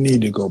 You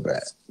need to go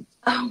back.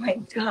 Oh my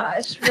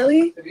gosh,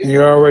 really?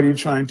 You're already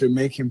trying to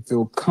make him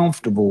feel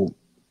comfortable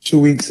 2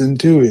 weeks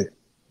into it.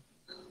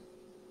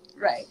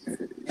 Right.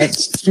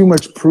 That's too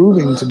much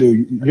proving to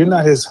do. You're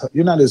not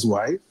his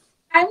wife.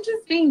 I'm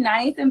just being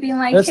nice and being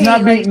like, That's hey,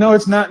 not being like, no,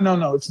 it's not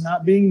it's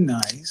not being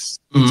nice.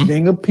 Mm-hmm. It's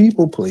being a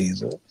people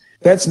pleaser.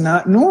 That's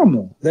not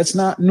normal. That's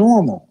not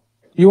normal.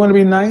 You want to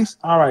be nice?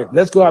 All right,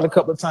 let's go out a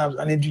couple of times.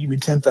 I need you to give me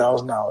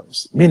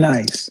 $10,000. Be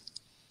nice.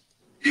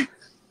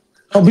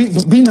 Oh,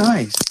 be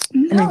nice.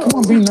 No. I mean, come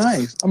on, be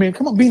nice.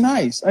 Be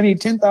nice. I need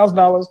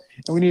 $10,000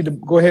 and we need to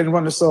go ahead and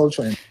run the Soul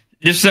Train.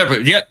 Just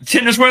separate. Yeah,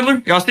 Tinder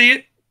Swindler. Y'all see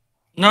it?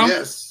 No.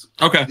 Yes.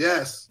 Okay.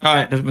 Yes. All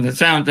right. That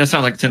sounds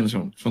like Tinder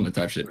Swindler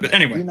type shit. But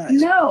anyway. Be nice.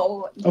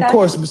 No. Of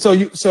course.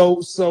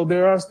 So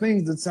there are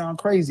things that sound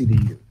crazy to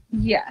you.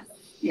 Yes.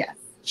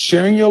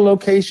 Sharing your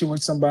location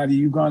with somebody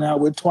you've gone out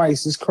with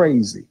twice is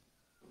crazy.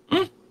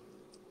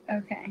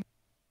 Okay.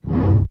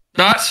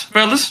 Thoughts,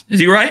 fellas?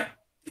 Is he right?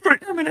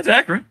 That's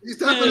accurate. He's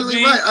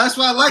definitely right. That's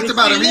what I liked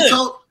about him.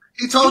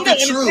 He told the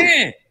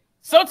truth.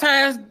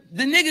 Sometimes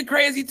the nigga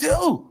crazy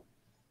too.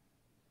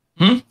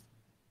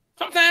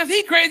 Sometimes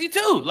he crazy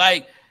too.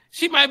 Like,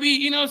 she might be,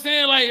 you know what I'm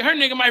saying? Like, her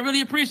nigga might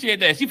really appreciate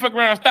that. She fuck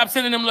around and stop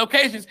sending them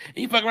locations, and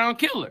he fuck around and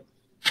kill her.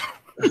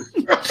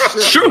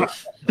 It's true.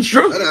 It's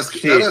true. That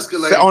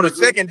escalated. On the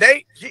second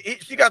date,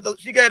 she got a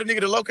nigga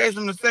the location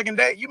on the second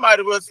date. You might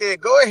have well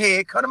said, go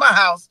ahead, come to my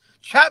house,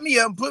 chop me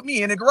up, and put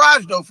me in a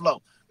garage door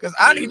flow. Because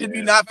I need to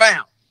be not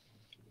found.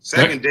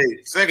 Second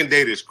date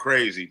is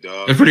crazy,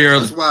 dog. It's pretty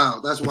early. That's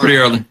wild. That's wild. Pretty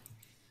early.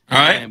 All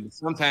right. Man, but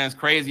sometimes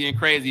crazy and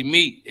crazy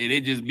meet, and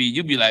it just be,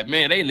 you be like,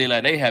 man, they look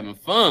like they having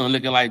fun,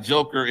 looking like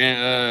Joker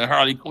and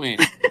Harley Quinn.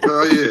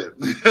 Oh yeah.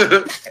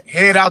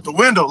 Head out the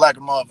window like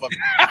a motherfucker.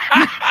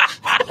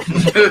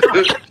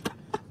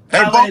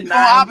 They both on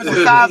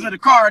opposite sides of the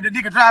car. The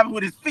nigga driving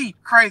with his feet.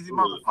 Crazy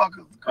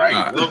motherfucker. Crazy.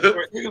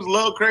 Niggas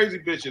love crazy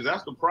bitches.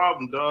 That's the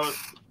problem, dog.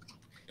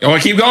 You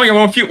want to keep going? You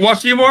want to watch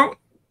a few more?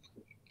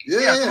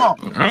 Yeah. Come on.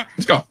 All right,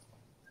 let's go.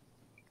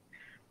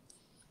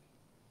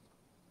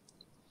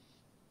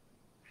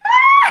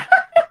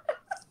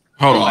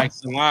 Hold on.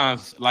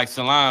 Like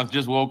Solange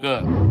just woke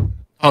up.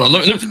 Hold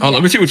on,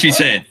 let me see what she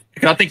said.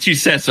 I think she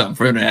said something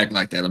for him to act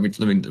like that. Let me.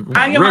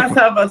 I give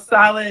myself a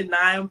solid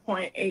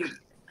 9.8.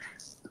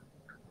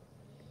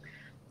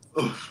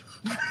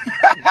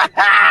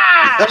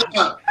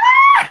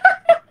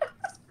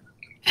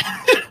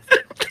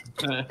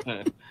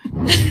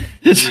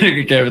 This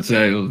nigga Kevin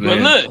Samuels,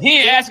 man. But look, he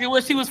ain't asking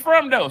where she was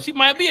from though. She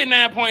might be a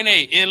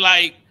 9.8 in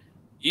like,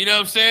 you know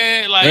what I'm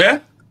saying?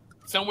 Like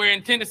somewhere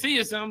in Tennessee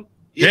or something.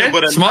 Yeah,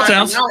 but small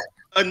towns.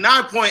 A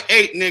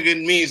 9.8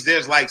 nigga means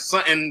there's like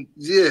something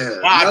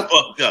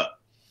fucked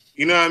up.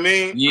 You know what I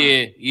mean?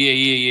 Yeah.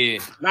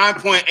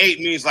 9.8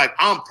 means like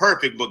I'm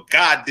perfect, but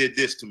God did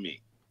this to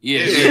me.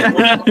 Yeah.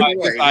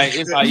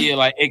 It's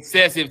like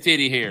excessive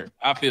titty hair.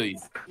 I feel you.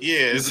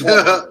 Yeah.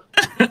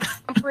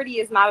 I'm pretty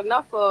is not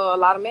enough for a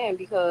lot of men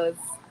because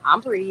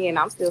I'm pretty and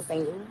I'm still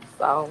single.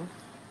 So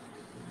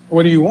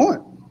what do you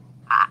want?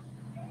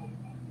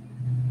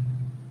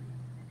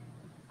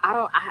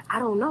 I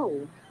don't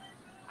know.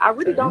 I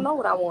really don't know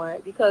what I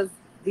want because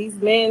these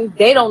men,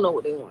 they don't know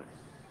what they want.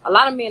 A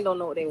lot of men don't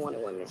know what they want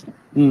in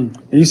women.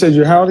 You said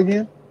you're how old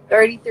again?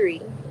 33.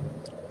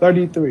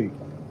 33.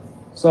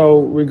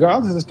 So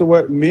regardless as to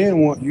what men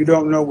want, you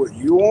don't know what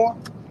you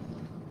want?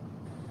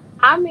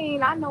 I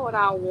mean, I know what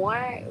I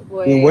want,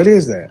 but... And what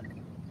is that?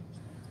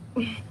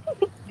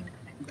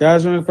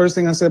 Guys, remember the first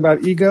thing I said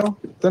about ego?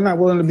 They're not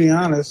willing to be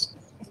honest.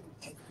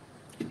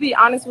 To be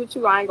honest with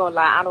you, I ain't gonna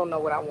lie. I don't know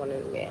what I want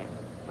in a man.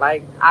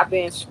 Like, I've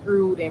been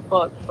screwed and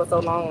fucked for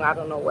so long, I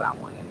don't know what I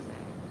want in a man.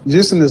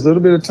 Just in this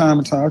little bit of time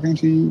of talking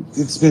to you,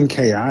 it's been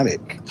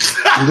chaotic.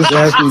 I'm just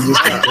asking you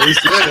just the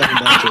basic stuff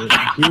about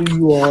who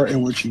you are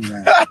and what you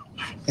want.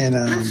 And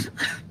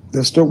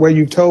the way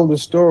you told the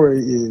story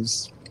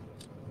is,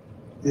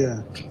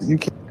 you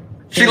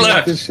can't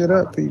left this shit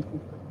up, people.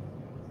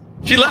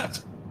 She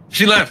left.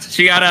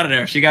 She got out of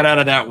there. She got out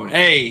of that one.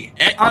 Hey,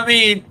 I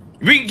mean,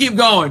 we can keep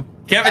going.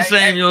 Kevin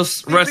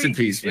Samuels, rest in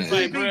peace, man.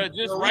 Like, bro,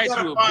 just write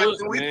you a book,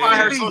 Can we find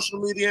her social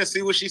media and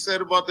see what she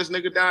said about this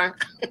nigga dying?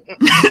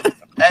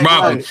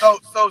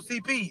 So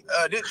CP,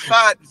 this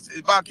side is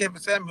about Kevin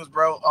Samuels,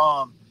 bro.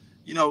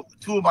 You know,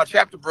 two of my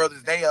chapter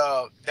brothers, they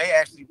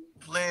actually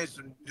pledged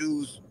some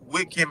dudes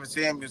with Kevin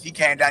Samuels. He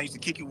came down, used to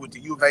kick it with the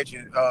U of H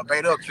and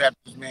Beta Up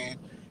chapters, man.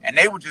 And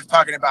they were just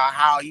talking about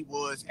how he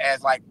was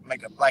as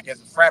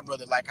as a frat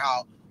brother, like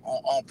how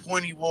on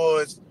point he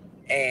was,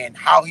 and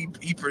how he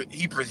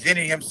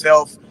presented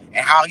himself,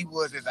 and how he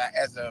was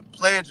as a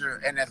pledger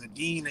and as a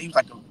dean. He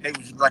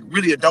was like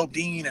really a dope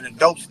dean and a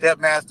dope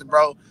stepmaster,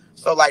 bro.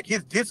 So like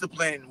his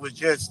discipline was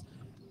just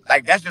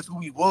like that's just who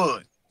he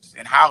was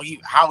and how he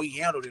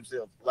handled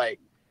himself. Like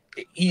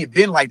he had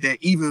been like that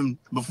even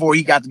before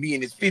he got to be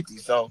in his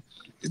 50s. So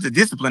the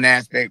discipline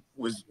aspect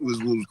was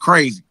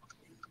crazy.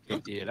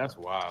 Yeah, that's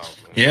wild,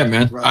 man. Yeah,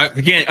 man. Right.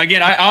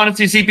 I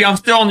honestly, CP, I'm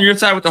still on your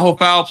side with the whole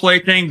foul play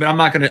thing, but I'm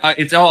not gonna.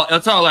 It's all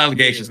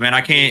allegations, man.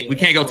 We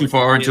can't go too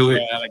far into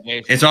it.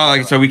 It's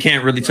all so we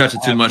can't really touch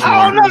it too much more.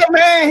 I don't know,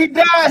 man. He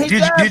died.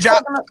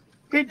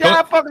 He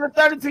died fucking a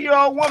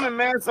 32-year-old woman,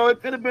 man. So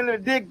it could have been a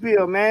dick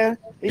pill, man.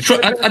 I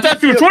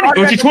thought she was 20.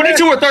 Was she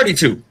 22 or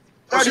 32?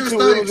 32.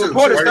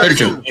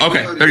 32.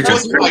 Okay, 32.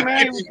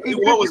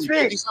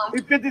 He's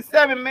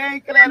 57, man. He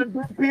could have had a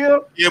dick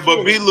pill. Yeah,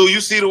 but B-Lou, you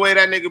see the way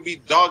that nigga be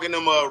dogging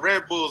them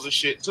Red Bulls and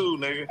shit too,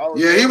 nigga.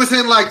 Yeah, he was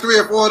hitting like 3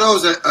 or 4 of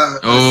those at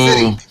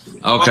City.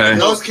 Okay.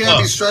 Those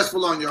can be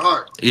stressful on your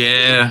heart.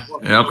 Yeah.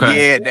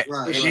 Okay.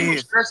 Yeah, she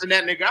was stressing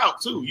that nnigga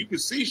out too. You can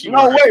see she.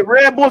 No, wait,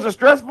 Red Bulls are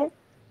stressful?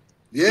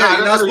 Yeah,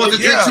 you're not supposed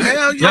to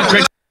drink.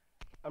 Yeah.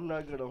 I'm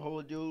not gonna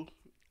hold you.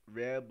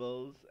 Red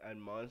Bulls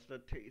and Monster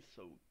taste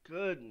so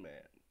good, man.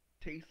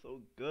 Taste so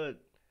good,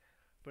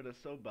 but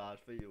it's so bad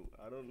for you.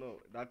 I don't know.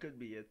 That could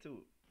be it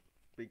too,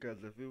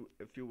 because if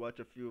you watch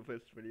a few of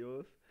his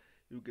videos,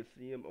 you can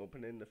see him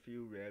opening a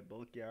few Red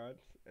Bull cans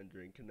and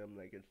drinking them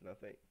like it's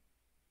nothing.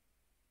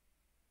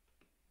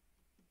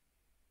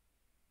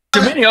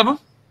 Too many of them.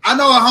 I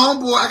know a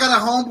homeboy. I got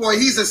a homeboy.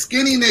 He's a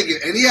skinny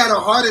nigga, and he had a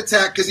heart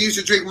attack because he used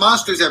to drink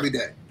Monsters every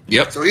day.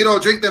 Yep. So he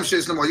don't drink them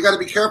shits no more. You got to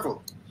be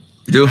careful.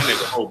 Do. That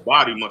nigga whole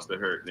body must have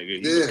hurt,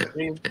 nigga.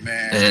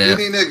 Man.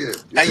 Skinny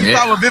nigga. And you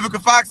saw what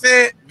Vivica Fox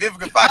said?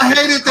 Vivica Fox. I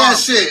hated that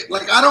shit.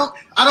 Like I don't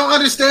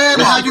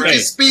understand how you can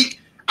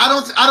speak. I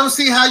don't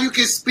see how you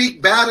can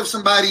speak bad of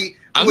somebody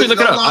who is no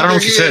longer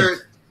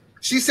here.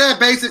 She said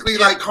basically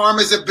like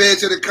karma's a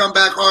bitch, it'll come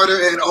back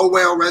harder, and oh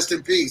well, rest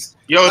in peace.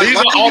 Yo, these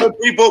are all the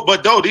people,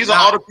 but these are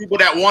all the people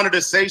that wanted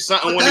to say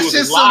something when he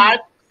was alive.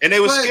 And they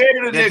were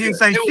scared of the nigga. They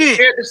were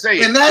scared to say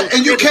it.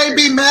 And you can't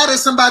be mad at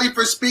somebody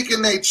for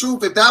speaking their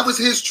truth. If that was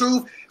his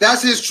truth,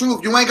 that's his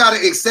truth. You ain't got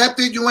to accept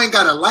it. You ain't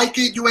got to like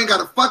it. You ain't got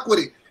to fuck with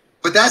it.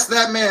 But that's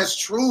that man's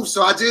truth.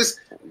 So it's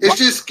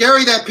just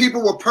scary that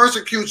people will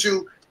persecute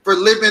you for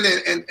living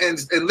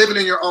and living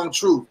in your own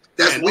truth.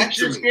 That's weak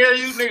to me. Scare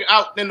you, nigga,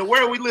 out in the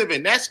world we live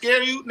in. That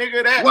scare you,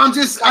 nigga. That. Well, I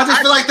just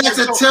feel like that's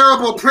a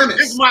terrible premise.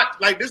 This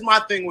is my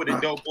thing with it,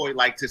 dope boy.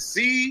 Like to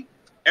see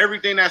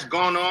everything that's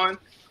gone on.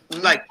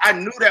 Like I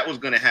knew that was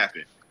gonna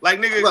happen. Like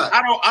nigga, right.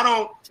 I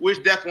don't wish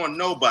death on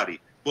nobody,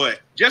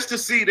 but just to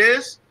see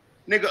this,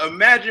 nigga,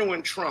 imagine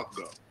when Trump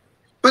go.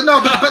 But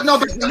bro,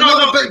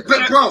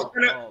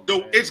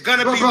 it's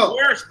gonna be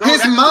worse. Bro.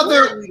 His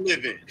mother,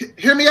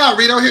 hear me out,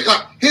 Rito.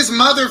 His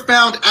mother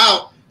found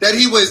out that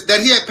he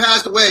had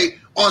passed away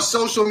on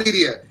social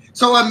media.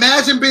 So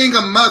imagine being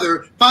a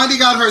mother,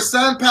 finding out her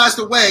son passed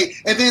away,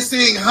 and then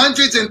seeing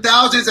hundreds and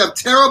thousands of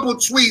terrible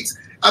tweets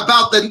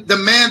about the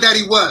man that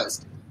he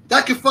was.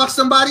 That could fuck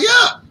somebody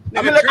up.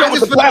 I mean, that comes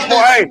with the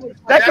platform. Hey,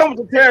 that comes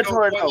with the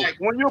territory, though.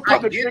 When you're a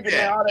public figure,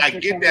 man, I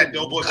get that,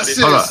 though, but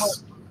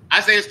I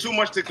say it's too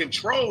much to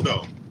control,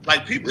 though.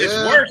 Like, people, it's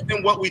worse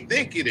than what we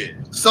think it is.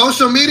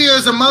 Social media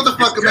is a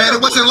motherfucker, man.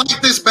 It wasn't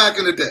like this back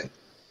in the day.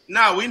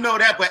 Nah, we know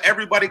that, but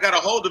everybody got a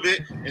hold of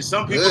it, and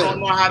some people don't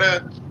know how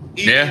to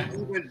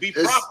even be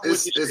proper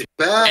with it. It's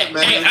bad,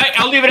 man. Hey,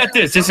 I'll leave it at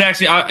this. This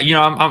actually,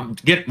 I'm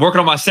working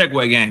on my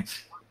segue game.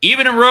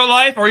 Even in real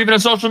life or even in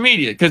social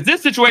media, because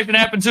this situation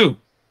happened too.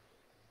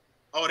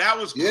 Oh, that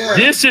was cool.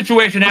 This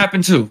situation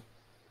happened too.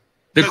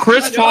 The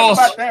Chris Paul.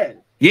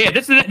 Yeah,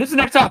 this is the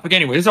next topic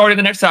anyway. This is already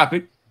the next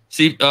topic.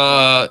 See,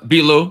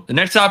 B-Lou. The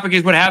next topic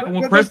is what happened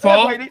with Chris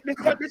Paul.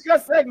 This your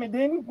segment,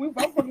 didn't we? I'm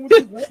fucking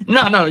with you,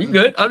 No, you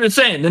good. I'm just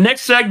saying. The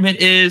next segment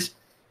is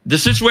the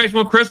situation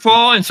with Chris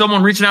Paul and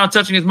someone reaching out and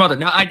touching his mother.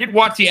 Now, I did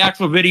watch the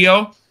actual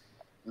video.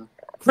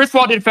 Chris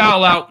Paul did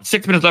foul out.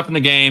 6 minutes left in the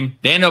game.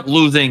 They end up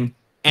losing.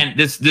 And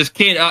this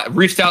kid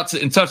reached out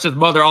and touched his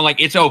mother on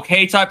like it's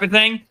okay type of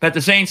thing. But at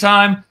the same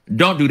time,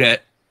 don't do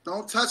that.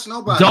 Don't touch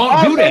nobody.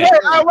 Don't do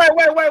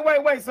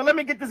that. Wait. So let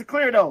me get this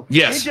clear though.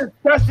 Yes. He just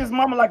touched his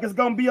mama like it's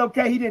gonna be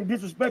okay. He didn't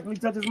disrespectfully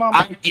touch his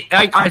mama.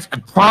 I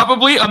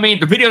probably. I mean,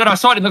 the video that I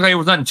saw didn't look like it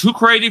was nothing too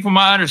crazy from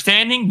my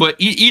understanding. But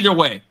either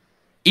way,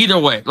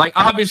 like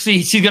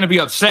obviously she's gonna be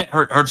upset.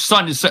 Her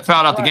son just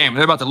fouled out the game.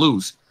 They're about to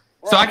lose.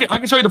 So I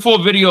can show you the full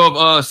video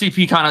of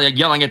CP kind of like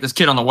yelling at this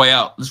kid on the way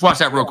out. Let's watch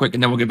that real quick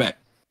and then we'll get back.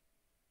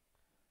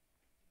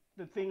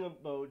 The thing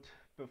about,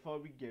 before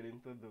we get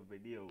into the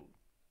video,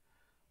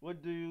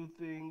 what do you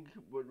think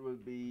will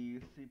be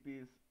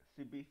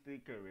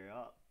CP3 career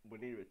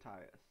when he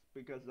retires?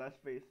 Because let's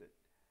face it,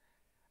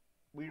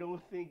 we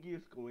don't think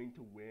he's going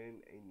to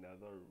win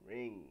another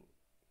ring.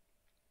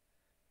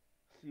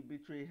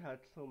 CP3 had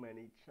so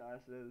many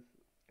chances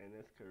in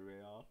his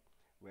career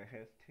where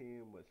his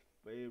team was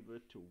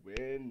favored to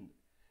win,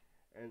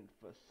 and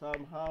for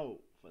some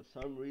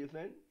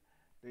reason,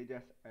 they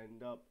just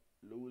end up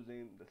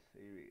losing the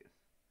series.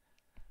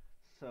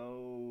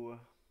 So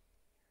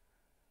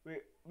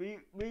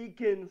we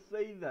can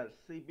say that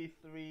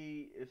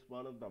CP3 is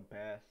one of the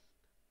best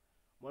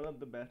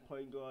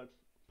point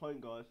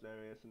guards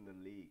there is in the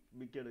league.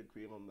 We can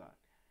agree on that.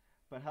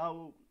 But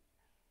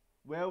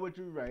where would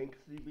you rank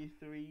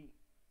CP3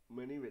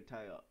 when he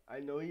retire? I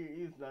know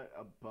he's not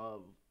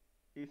above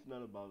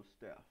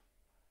Steff.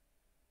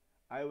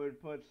 I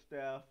would put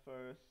Steff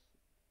first.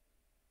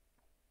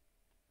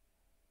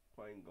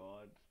 Point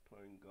guards.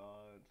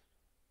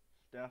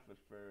 Steff is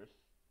first.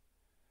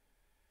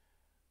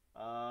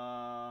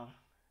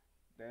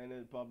 Then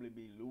it'd probably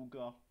be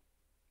Luka.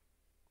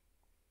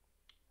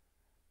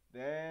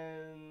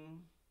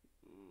 Then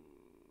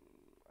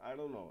I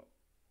don't know.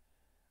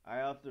 I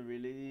have to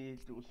really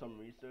do some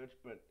research,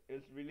 but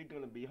it's really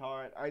gonna be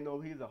hard. I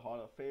know he's a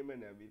Hall of Famer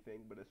and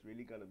everything, but it's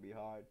really gonna be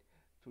hard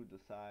to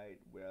decide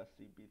where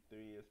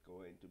CP3 is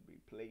going to be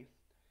placed.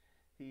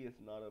 He is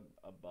not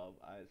above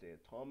Isaiah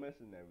Thomas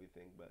and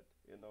everything, but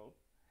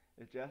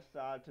it's just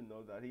sad to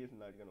know that he's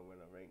not gonna win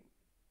a ring.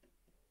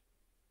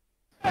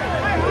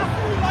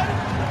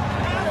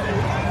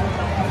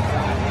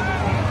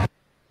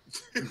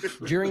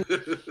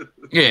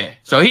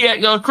 So he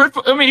had Chris.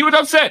 I mean, he was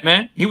upset,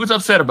 man. He was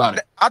upset about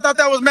it. I thought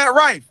that was Matt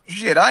Rife.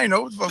 Shit, I didn't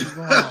know what the fuck was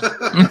going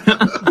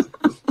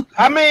on.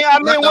 I mean,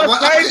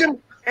 what saved him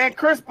and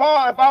Chris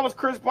Paul. If I was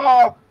Chris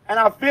Paul and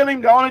I feel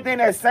him, the only thing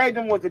that saved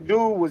him was the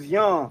dude was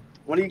young.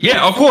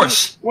 Of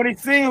course. When he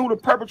seen who the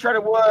perpetrator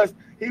was,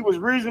 he was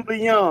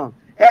reasonably young.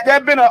 Had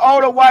that been an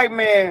older white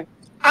man,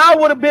 I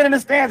would have been in the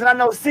stands, and I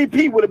know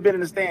CP would have been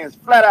in the stands,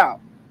 flat out.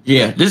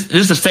 Yeah, this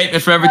is a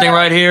statement for everything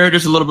right here.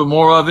 Just a little bit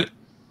more of it.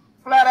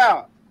 Flat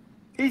out.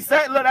 He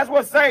said, look, that's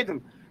what saved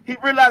him. He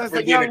realized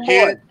it's a young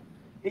boy.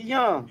 He's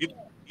young.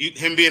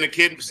 Him being a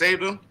kid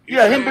saved him?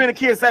 Him being a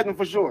kid saved him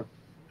for sure.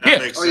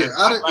 That makes sense.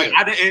 I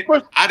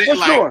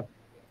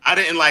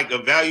didn't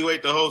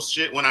evaluate the whole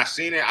shit when I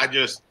seen it. I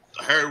just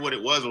heard what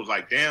it was and was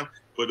like, damn.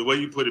 But the way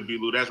you put it,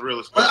 B-Lou, that's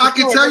real. But I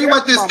can tell you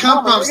what this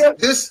comes from.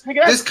 That's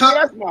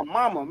my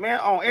mama, man.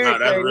 On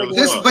everything.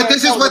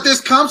 This is what this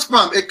comes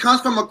from. It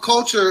comes from a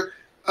culture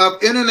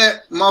of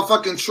internet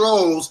motherfucking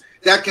trolls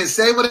that can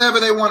say whatever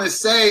they want to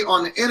say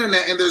on the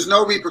internet and there's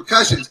no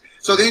repercussions.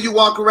 So then you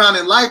walk around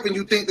in life and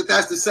you think that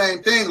that's the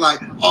same thing. Like,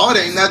 oh, it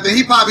ain't nothing.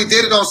 He probably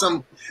did it on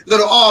some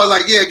little,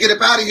 get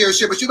up out of here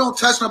shit. But you don't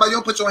touch nobody. You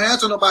don't put your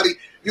hands on nobody.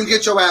 You can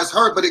get your ass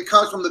hurt. But it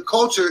comes from the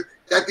culture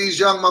that these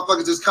young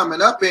motherfuckers is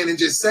coming up in and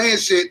just saying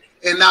shit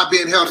and not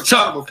being held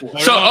accountable for.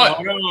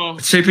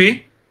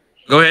 CP,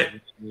 go ahead.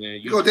 Yeah,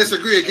 you gonna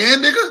disagree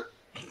again, nigga?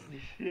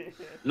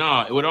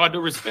 No, with all due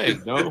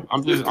respect, though,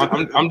 I'm just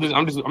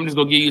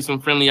gonna give you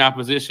some friendly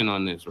opposition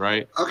on this,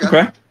 right?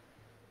 Okay.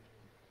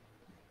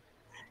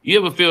 You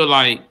ever feel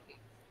like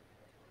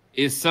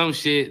it's some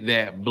shit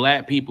that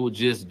black people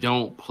just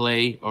don't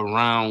play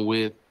around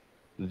with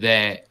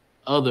that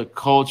other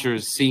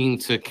cultures seem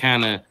to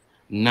kind of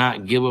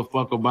not give a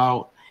fuck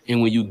about? And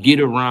when you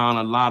get around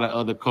a lot of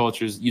other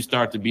cultures, you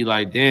start to be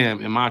like,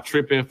 damn, am I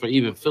tripping for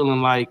even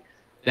feeling like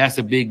that's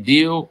a big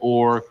deal?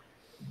 Or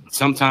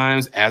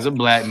sometimes as a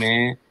black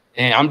man,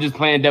 and I'm just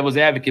playing devil's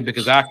advocate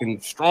because I can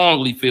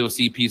strongly feel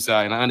CP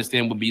side and I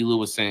understand what B. Lou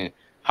was saying.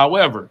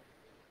 However,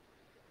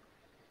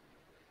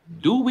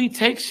 do we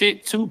take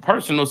shit too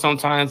personal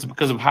sometimes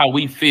because of how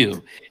we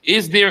feel?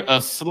 Is there a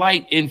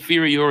slight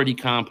inferiority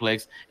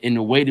complex in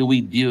the way that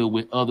we deal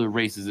with other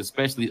races,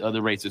 especially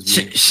other races?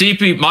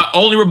 CP, my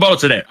only rebuttal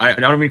to that, I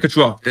don't mean to cut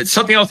you off. That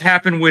something else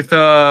happened with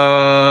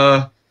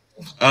Nurkic.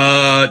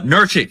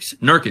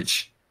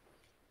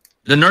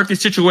 The Nurkic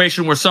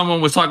situation where someone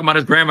was talking about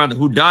his grandmother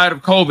who died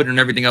of COVID and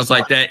everything else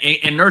like that,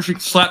 and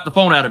Nurkic slapped the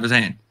phone out of his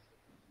hand.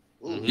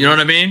 You know what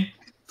I mean?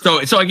 So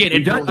again, it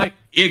does like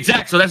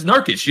exact. So that's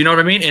Nurkic. You know what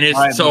I mean? And it's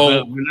right,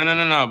 so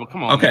no. But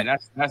come on, okay. Man,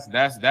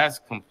 that's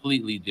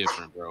completely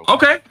different, bro.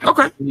 Okay.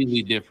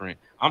 Completely different.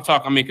 I'm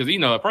talking. I mean,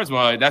 because first of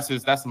all, that's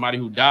somebody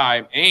who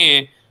died,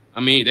 and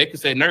I mean, they could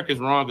say Nurkic's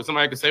wrong, because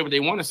somebody could say what they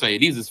want to say.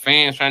 These is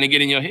fans trying to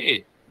get in your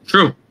head.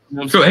 True. You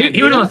know True.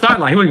 He was on the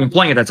sideline. He wasn't even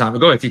playing at that time. But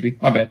go ahead,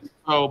 TP. My bad.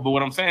 So, but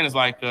what I'm saying is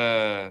like,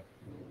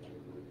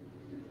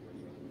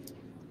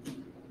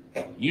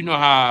 you know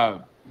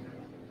how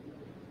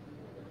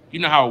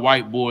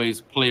white boys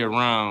play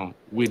around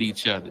with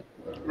each other.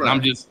 Right.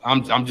 I'm just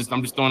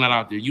throwing that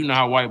out there. You know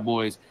how white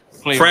boys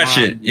play fresh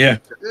around shit, yeah,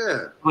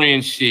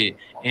 friend shit,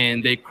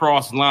 and they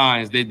cross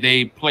lines.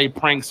 They play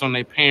pranks on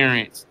their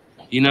parents.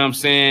 You know what I'm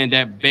saying?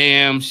 That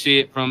Bam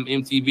shit from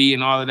MTV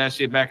and all of that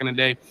shit back in the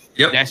day.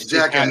 Yep. That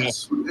shit kinda,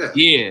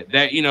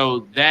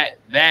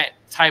 that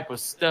type of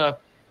stuff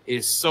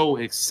is so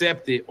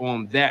accepted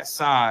on that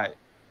side,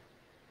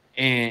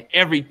 and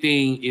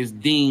everything is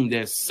deemed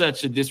as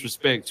such a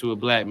disrespect to a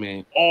black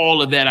man.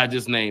 All of that I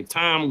just named,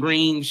 Tom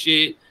Green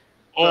shit,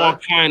 all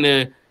kind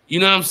of, you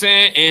know what I'm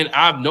saying? And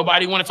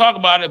nobody want to talk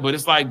about it, but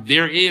it's like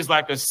there is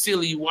like a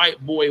silly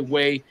white boy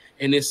way,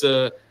 and it's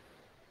a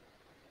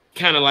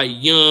kind of like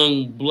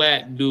young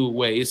black dude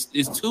way. It's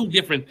two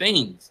different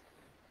things.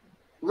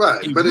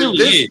 Right. It but really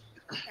is.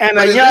 And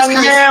a young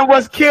man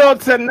was killed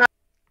tonight.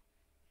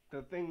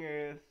 The thing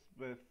is,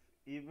 with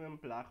even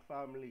black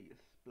families,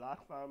 but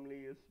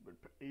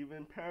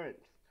even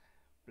parents,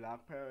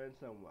 black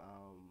parents and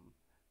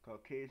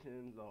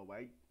Caucasians or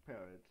white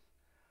parents,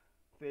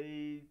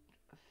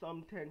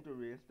 some tend to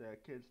raise their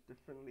kids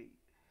differently.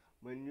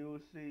 When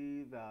you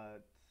see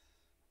that,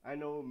 I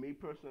know me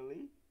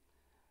personally,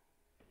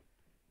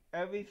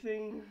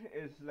 everything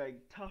is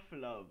like tough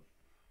love,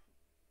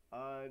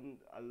 and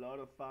a lot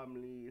of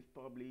families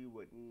probably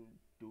wouldn't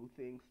do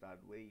things that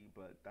way,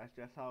 but that's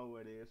just how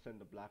it is in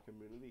the black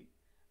community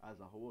as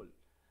a whole.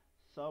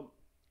 Some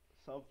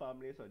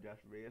families are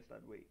just raised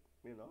that way,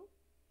 you know.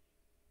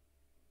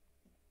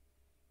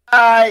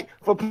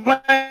 For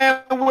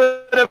playing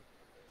with a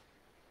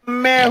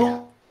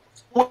man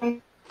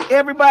who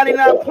everybody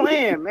not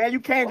playing, man.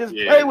 You can't just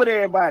play with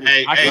everybody.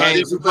 Hey,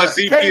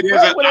 CP, can't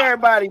play with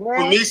everybody,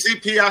 man. For me,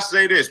 CP, I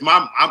say this: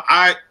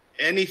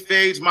 any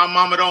fades my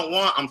mama don't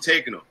want, I'm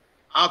taking them.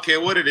 I don't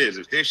care what it is.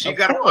 If she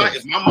got to fight,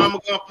 if my mama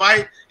gonna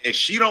fight and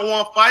she don't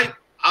want to fight,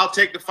 I'll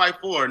take the fight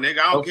for her, nigga.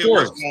 I don't care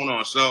what's going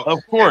on. So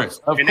of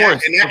course, like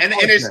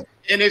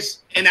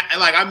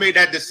I made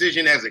that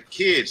decision as a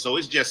kid, so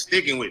it's just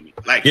sticking with me.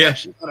 Like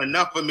she's done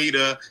enough for me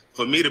to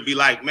be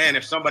like, man,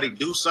 if somebody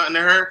do something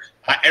to her,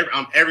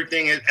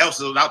 everything else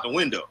is out the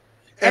window.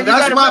 And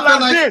that's why I feel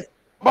like this.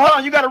 But hold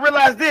on, you got to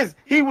realize this.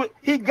 He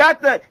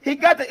got the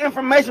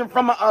information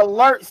from an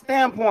alert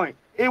standpoint.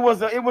 It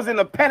was in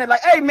a panic,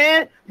 like, hey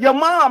man, your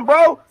mom,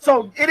 bro.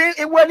 So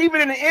it wasn't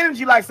even in the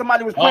energy like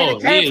somebody was playing.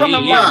 It came from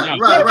the mom.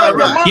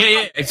 Right.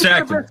 Yeah,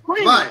 exactly.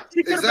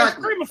 She could have been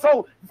screaming.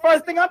 So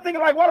first thing I'm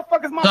thinking, like, why the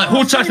fuck is my mom?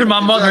 Who touching my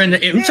mother in the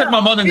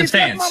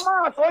stands? My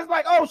mom. So it's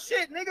like, oh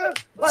shit, nigga.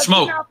 Like,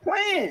 smoke. You're not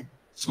playing.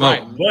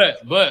 Smoke. Right.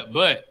 But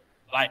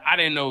like, I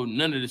didn't know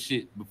none of the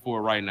shit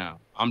before right now.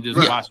 I'm just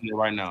watching it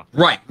right now.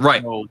 Right.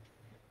 So,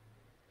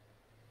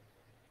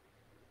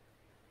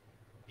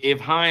 if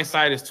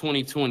hindsight is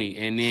 20/20,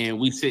 and then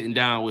we sitting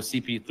down with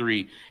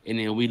CP3, and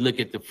then we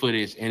look at the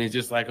footage, and it's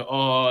just like,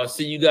 oh,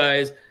 see you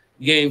guys,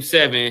 game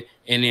 7,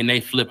 and then they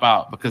flip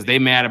out because they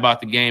mad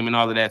about the game and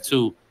all of that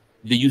too.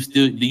 Do you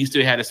still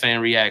have the same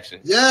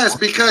reaction? Yes,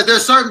 because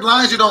there's certain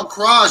lines you don't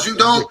cross. You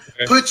don't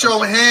put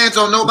your hands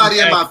on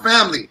nobody in my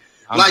family.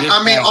 Like,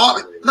 I mean,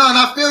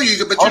 I feel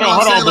you, but you know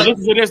what I'm saying? Like,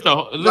 listen to this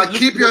though. Like,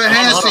 keep your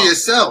hands to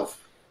yourself.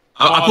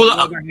 I pull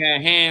up.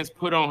 Had hands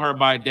put on her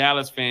by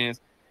Dallas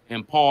fans.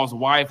 And Paul's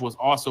wife was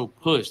also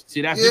pushed.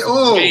 See, that's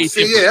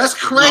that's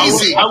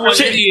crazy. I'm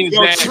taking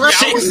off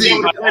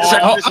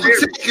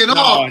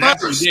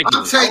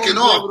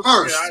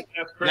first.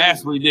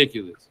 That's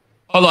ridiculous.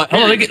 Hold on.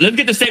 Let's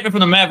get the statement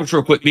from the Mavericks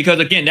real quick, because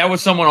again, that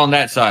was someone on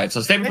that side.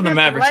 So statement from the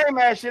Mavericks.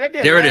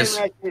 There it is.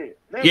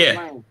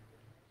 Yeah.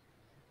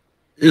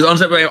 It was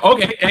unacceptable.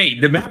 Okay, hey,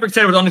 the Maverick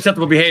said it was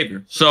unacceptable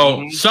behavior.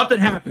 So something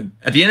happened.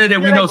 At the end of the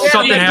day, we know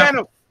something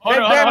happened. Hold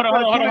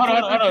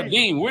on,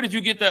 Dean. Where did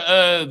you get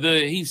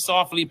the he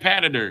softly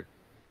patted her?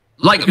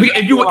 Like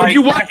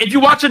if you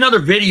watch another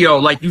video,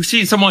 like you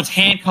see someone's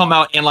hand come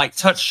out and like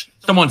touch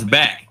someone's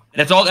back.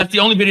 That's all. That's the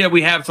only video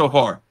we have so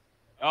far.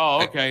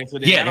 Oh, okay. So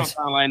that don't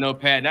sound like no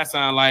pat. That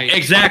sound like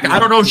exactly. I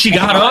don't know if she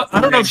got up. I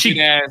don't know if she.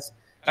 That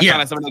sounds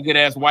like some of the good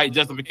ass white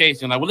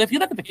justification. Like, well, if you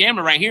look at the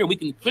camera right here, we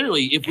can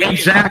clearly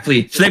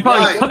exactly. So they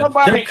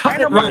probably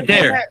cut it right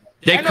there.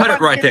 They cut it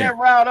right there.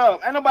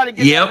 Ain't nobody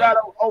getting that route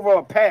up over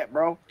a pat,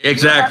 bro.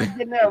 Exactly. Nobody's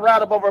getting that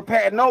route up over a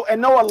pat. No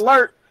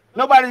alert.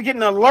 Nobody's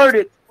getting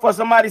alerted for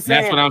somebody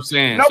saying. That's what I'm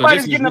saying.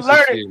 Nobody's getting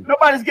alerted.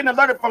 Nobody's getting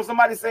alerted from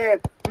somebody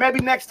saying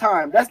maybe next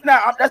time. That's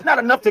not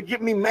enough to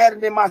get me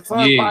mad than my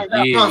son finds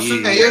out.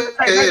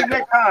 Maybe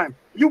next time.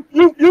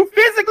 You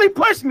physically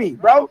push me,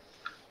 bro.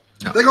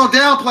 They're gonna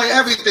downplay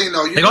everything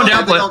though. They're gonna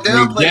downplay.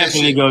 They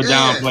definitely go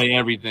downplay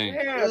everything.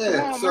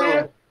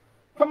 Yeah,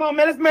 come on,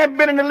 man. This man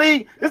been in the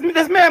league.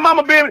 This man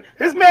mama been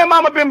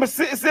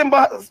sitting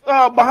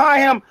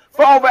behind him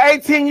for over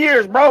 18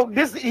 years, bro.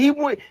 He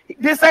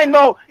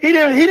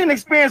didn't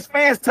experience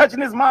fans touching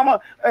his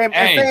mama and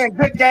saying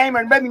good game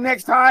and maybe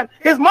next time.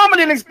 His mama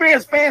didn't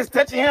experience fans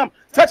touching her,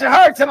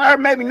 telling her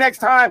maybe next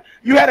time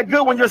you had a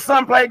good one, your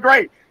son played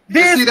great.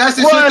 This was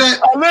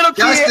a little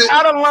kid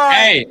out of line.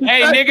 Hey,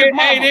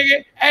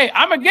 nigga. Hey,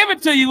 I'm gonna give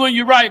it to you when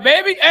you're right,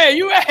 baby. Hey,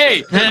 got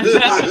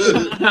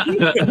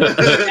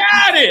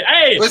it.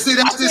 Hey, but see,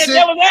 that's the shit.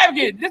 Devil's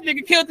advocate. This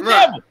nigga killed the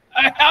devil.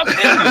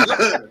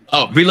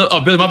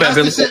 Billy, my bad,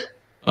 Billy.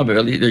 Oh,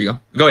 Billy, there you go.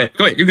 Go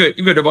ahead. You're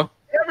good, boy.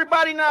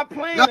 Everybody not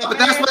playing. No, but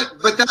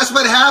that's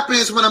what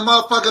happens when a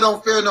motherfucker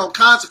don't feel no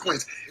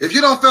consequence. If you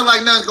don't feel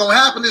like nothing's gonna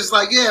happen, it's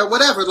like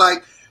whatever.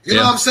 Like you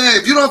know what I'm saying.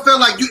 If you don't feel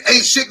like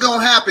ain't shit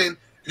gonna happen,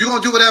 you're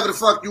gonna do whatever the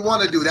fuck you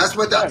want to do. That's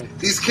what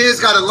these kids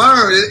got to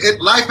learn.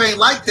 Life ain't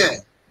like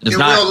that in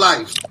real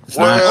life.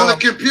 On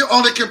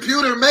the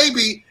computer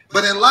maybe,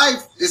 but in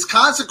life it's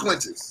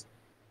consequences.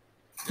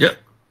 Yep.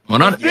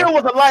 Still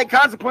was a light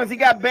consequence. He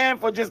got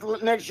banned for just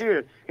next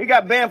year. He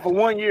got banned for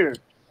 1 year.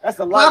 That's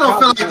a light. I don't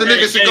feel like the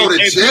nigga should go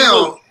to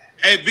jail.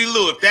 Hey,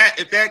 B-Lou, if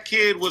that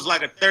kid was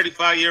like a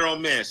 35-year-old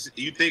man,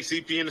 you think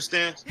CP in the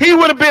stands? He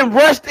would have been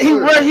rushed. He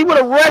would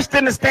have rushed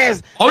in the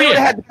stands. Oh, he would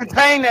have had to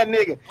contain that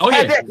nigga. Oh,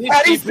 yeah.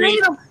 Had he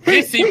seen him,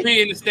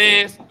 CP in the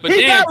stands. But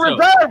he got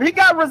reserve. He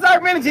got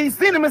reserve energy. He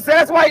seen him and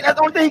said, that's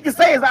the only thing he can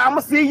say is, I'm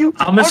going to see you.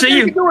 I'm going to see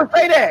you. He can do is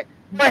say that.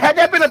 But had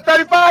that been a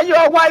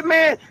 35-year-old white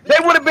man, they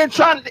would have been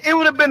it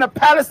would have been a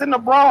palace in the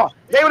brawl.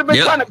 They would have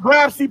been trying to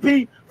grab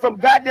CP from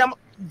goddamn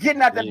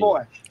getting at that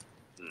boy.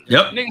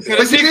 Yep. Nigga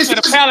said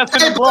the palace in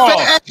the brawl.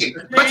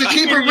 But to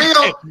keep it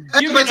real,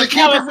 but to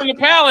keep it in the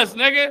palace,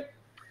 nigga.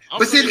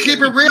 But see, to keep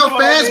it real,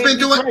 fans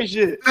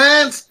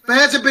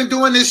have been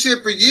doing this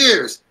shit for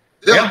years.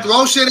 They'll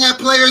throw shit at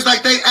players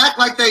like they act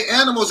like they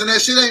animals, and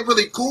that shit ain't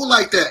really cool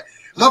like that.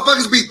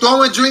 Motherfuckers be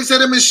throwing drinks at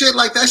them and shit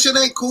like that shit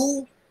ain't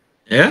cool.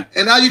 Yeah.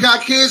 And now you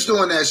got kids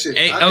doing that shit.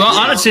 Hey,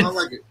 honestly,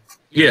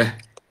 yeah.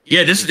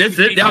 This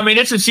I mean,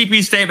 it's a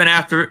CP statement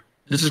after.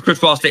 This is Chris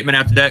Paul's statement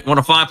after that. Want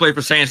to fine play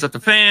for saying stuff to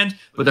fans,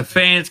 but the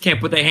fans can't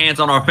put their hands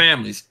on our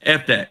families.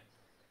 F that.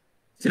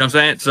 See what I'm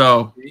saying?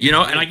 So, and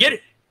I get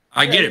it.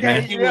 I get it,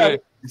 man.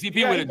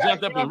 CP would have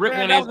jumped up and ripped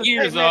one of his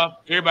ears off.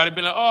 Everybody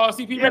been like, oh,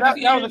 CP ripped his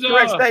ears off. That was a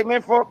correct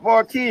statement for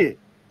a kid.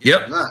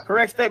 Yep.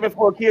 Correct statement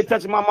for a kid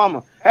touching my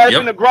mama. Had it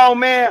been a grown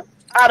man,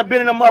 I'd have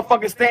been in the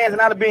motherfucking stands and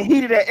I'd have been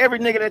heated at every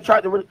nigga that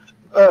tried to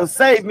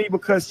save me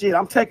because shit,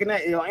 I'm taking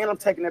that L and I'm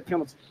taking that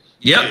penalty.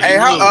 Yep. Hey,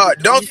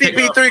 don't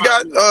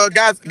CP3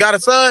 got a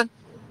son?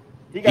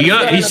 He's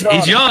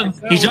young.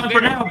 He's young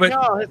for now, but,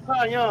 his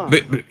son young.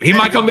 But he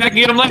might come back and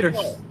get him later.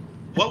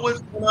 What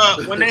was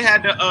when they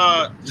had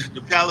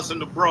the palace and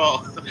the brawl?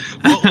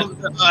 What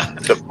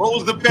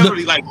was the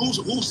penalty? Like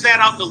who sat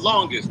out the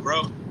longest,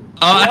 bro?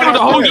 I think the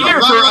whole year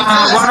for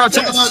Ron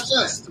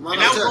Artest. And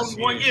that was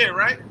only 1 year,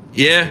 right?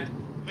 Yeah.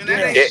 Man,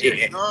 that ain't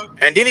shit, dog.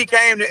 And then he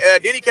came to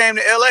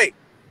LA.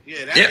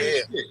 Yeah, that ain't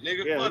shit,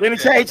 nigga. Yeah. Then he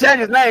changed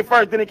his name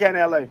first, then he came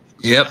to LA.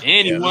 Yep.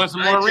 And he won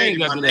some more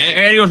rings after that.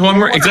 And he was one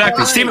more.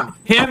 Exactly.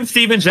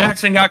 Steven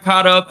Jackson got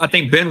caught up. I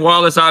think Ben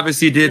Wallace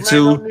obviously did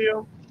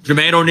too.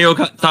 Jermaine O'Neal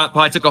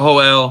probably took a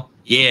whole L.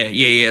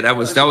 Yeah. That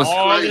was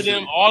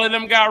all of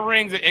them got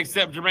rings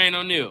except Jermaine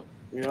O'Neal.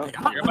 Yeah.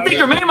 I think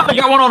Jermaine might have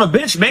got one on the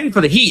bench, maybe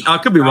for the Heat. I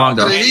could be wrong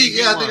though. I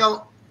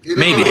think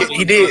maybe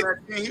he did.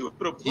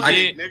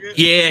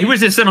 Yeah, he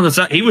was just sitting on the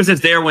side. He was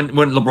just there when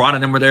LeBron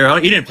and them were there.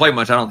 He didn't play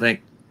much, I don't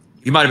think.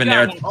 He might have been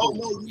there. Oh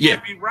no, you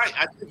might be right.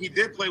 I think he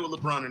did play with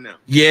LeBron and them.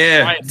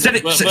 Yeah, right.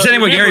 Sitting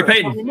with Gary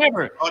Payton.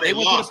 Remember, they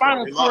went to the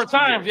finals 4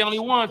 times. They only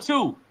won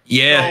 2.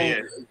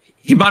 Yeah,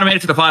 he might have made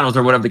it to the finals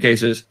or whatever the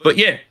case is. But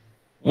yeah,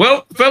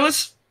 well,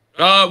 fellas,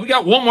 we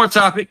got one more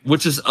topic,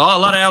 which is a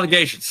lot of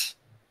allegations.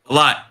 A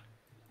lot.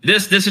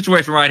 This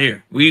situation right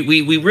here. We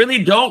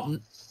really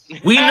don't.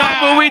 We know,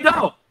 but we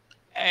don't.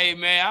 Hey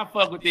man, I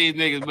fuck with these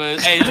niggas,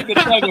 but hey, look at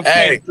Thugger's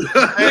face.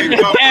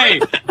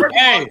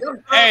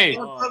 Hey.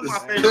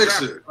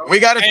 We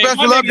got a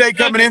special update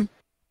coming in.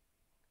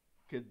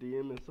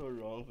 Kadeem is so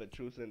wrong for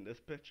choosing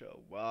this picture.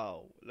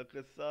 Wow, look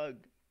at Sug.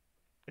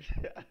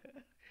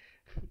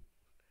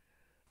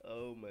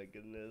 Oh my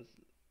goodness.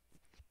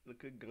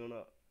 Look at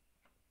Gunna.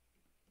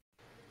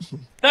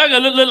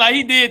 Thugger look like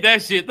he did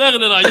that shit. Thugger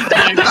look like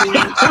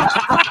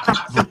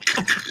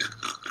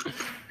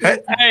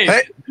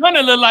hey,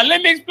 Gunna look like,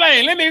 let me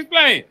explain.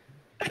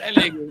 That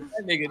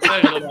nigga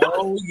Thugger look like,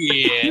 oh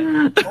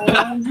yeah.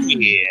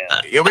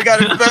 Yeah, we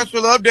got a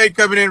special update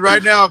coming in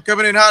right now,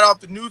 coming in hot off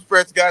the news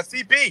press, guys.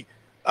 CP.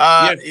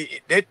 Yes.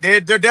 They're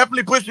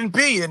definitely pushing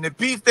P, and the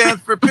P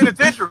stands for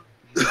penitentiary.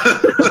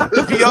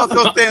 P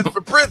also stands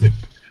for prison.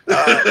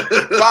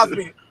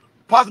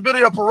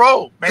 Possibility of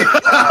parole, man.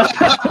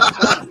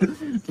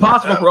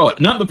 Possible parole.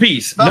 Nothing but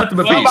peace. Nothing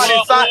but peace.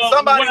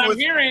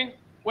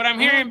 What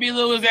I'm hearing,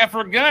 B-Lou, is that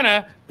for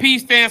Gunna, P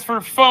stands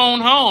for phone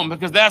home,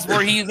 because that's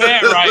where he's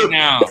at right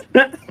now.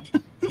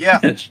 Yeah,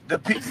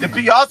 the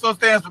P also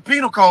stands for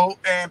penal code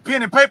and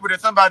pen and paper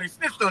that somebody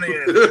snitched on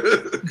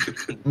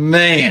it.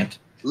 Man.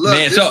 Look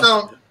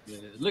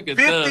at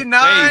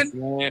 59.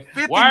 59.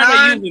 Why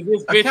are they using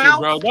this picture, accounts?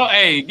 bro? Don't,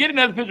 hey, get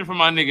another picture from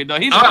my nigga, though.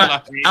 He's all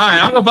right,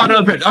 I'll go find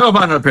another picture. Let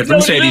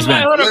me say these,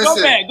 man. Go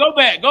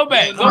back. All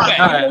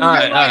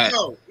right.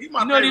 You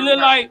know what he look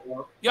like?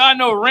 Y'all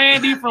know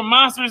Randy from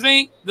Monsters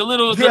Inc. The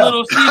little CG.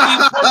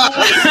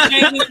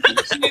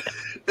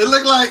 It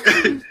looked like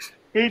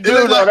he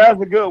do though.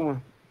 That's a good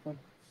one.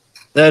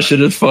 That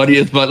shit is funny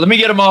as fuck. Let me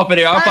get him off of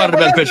there. I'll find the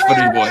best picture for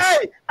these boys.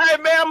 Hey,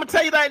 man, I'm gonna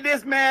tell you like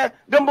this, man.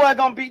 Them boys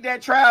gonna beat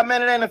that trial,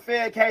 man. It ain't a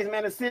fair case,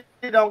 man. The city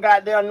don't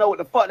goddamn know what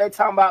the fuck they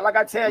talking about. Like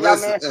I tell y'all,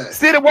 man,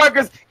 city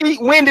workers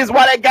eat Wendy's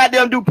while they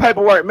goddamn do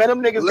paperwork, man.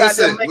 Them niggas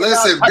listen,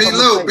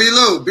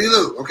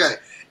 B-Lou, okay.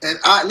 And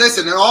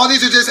listen, and all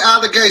these are just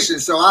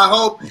allegations. So I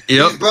hope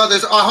these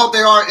brothers, I hope they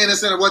are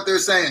innocent of what they're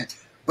saying.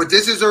 But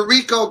this is a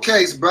RICO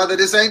case, brother.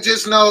 This ain't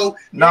just hey,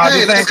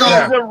 let's go.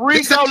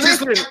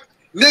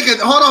 Nigga,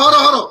 hold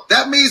on.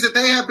 That means that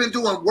they have been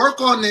doing work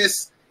on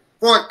this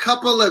for a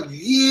couple of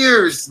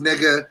years,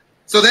 nigga.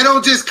 So they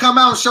don't just come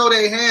out and show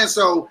their hands.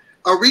 So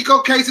a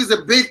RICO case is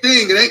a big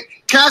thing.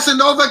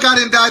 Casanova got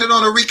indicted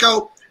on a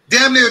RICO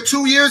damn near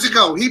 2 years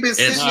ago. He been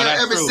sitting there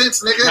ever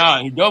since, nigga.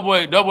 Nah,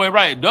 Doughboy,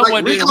 right.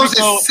 Doughboy did RICO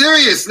is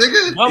serious,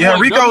 nigga.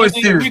 RICO is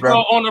serious, bro.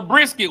 On a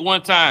brisket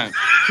one time.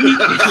 He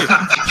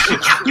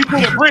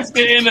put a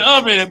brisket in the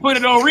oven and put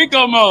it on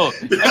RICO mode.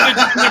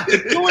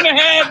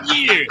 2.5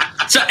 years.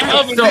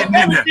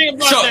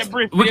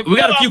 We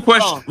got a few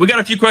questions. We got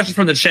a few questions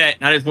from the chat,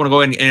 and I just want to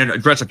go ahead and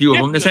address a few of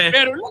them. Look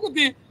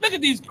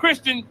at these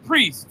Christian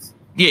priests.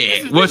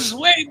 Yeah, this is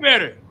way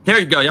better. There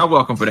you go. Y'all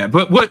welcome for that.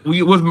 But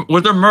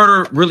was there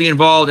murder really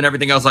involved and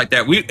everything else like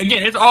that?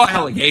 It's all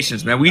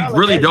allegations, man. We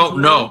really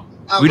don't know.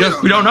 We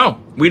don't know.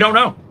 We don't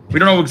know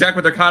exactly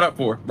what they're caught up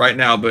for right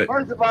now. But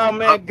first of all,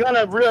 man,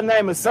 Gunna's real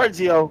name is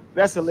Sergio.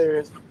 That's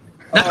hilarious.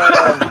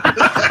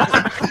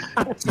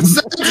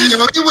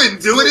 Sergio, he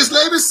wouldn't do it. His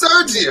name is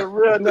Sergio. His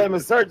real name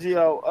is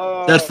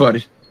Sergio. That's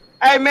funny.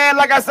 Hey, man,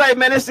 like I say,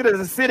 man, this shit is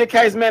a city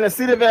case, man. The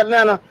city of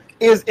Atlanta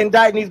is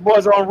indicting these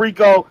boys on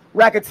RICO,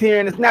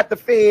 racketeering. It's not the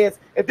feds.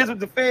 If this was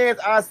the feds,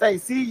 I'd say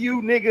see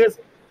you niggas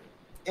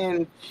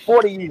in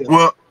 40 years.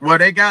 Well,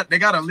 they got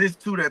a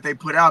list too that they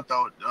put out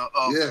though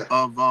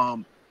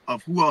of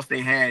who else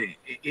they had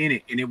in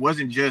it, and it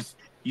wasn't just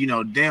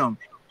them.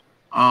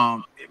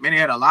 Man, they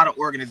had a lot of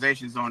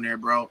organizations on there,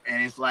 bro,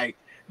 and it's like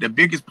the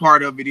biggest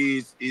part of it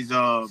is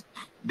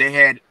they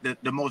had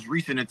the most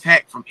recent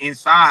attack from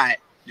inside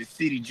the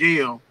city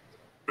jail,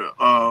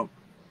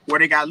 where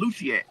they got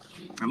Lucci at.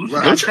 And Lucci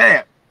got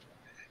stabbed.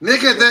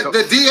 Nigga,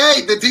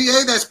 the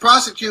DA that's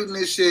prosecuting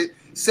this shit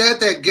said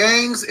that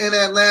gangs in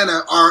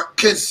Atlanta are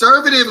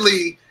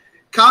conservatively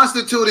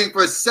constituting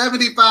for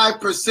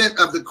 75%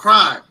 of the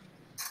crime.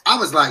 I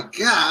was like,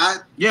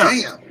 God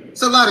damn.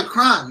 It's a lot of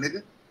crime,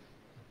 nigga.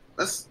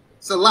 It's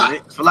a lot.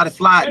 It's a lot of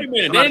sliding.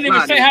 Wait a minute. They didn't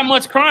even say how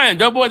much crime.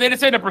 Doughboy, they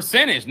didn't say the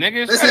percentage,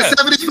 nigga. They said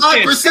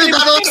 75%. It's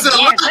a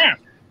lot.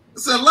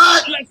 It's a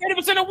lot. Like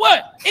 70% of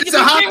what? It's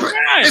a high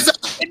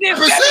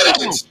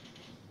percentage.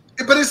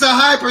 But it's a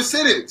high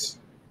percentage.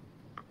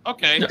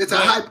 Okay. It's a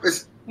high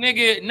percentage.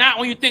 Nigga, not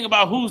when you think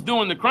about who's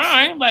doing the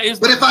crime. Like it's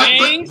but if I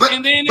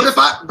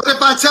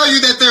tell you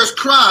that there's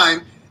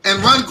crime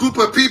and one group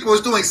of people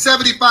is doing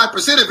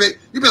 75% of it,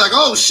 you'd be like,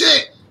 oh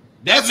shit.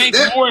 That makes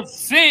more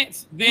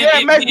sense than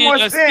it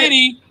being a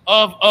city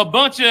of a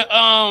bunch of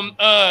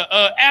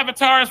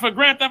avatars for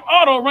Grand Theft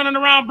Auto running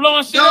around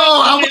blowing shit. No,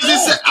 I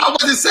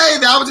wasn't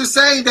saying that. I was just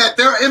saying that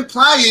they're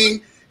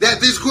implying that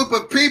this group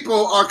of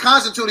people are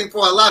constituting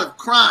for a lot of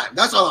crime.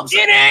 That's all I'm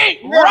saying. It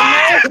ain't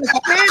right.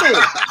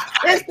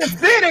 It's the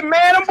city,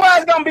 man. Them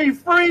boys gonna be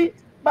free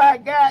by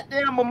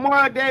goddamn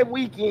Memorial Day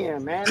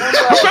weekend, man. Man.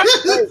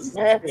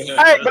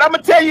 Hey, but I'm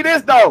gonna tell you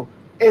this though.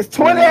 It's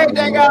 28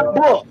 they got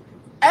booked.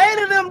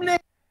 8 of them niggas.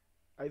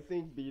 I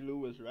think B-Lou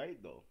was right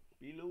though.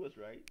 B-Lou was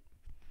right.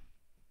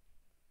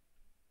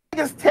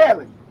 Niggas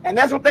telling, and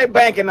that's what they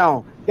banking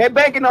on. They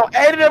banking on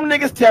 8 of them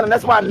niggas telling.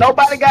 That's why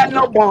nobody got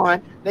no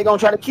bond. They gonna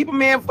try to keep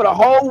them in for the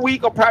whole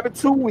week or probably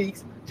 2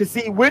 weeks. to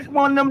see which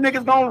one of them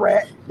niggas gonna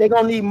rat. They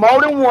gonna need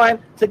more than one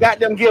to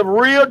goddamn give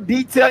real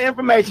detailed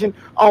information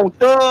on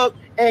Thug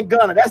and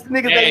Gunna. That's the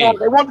niggas they want.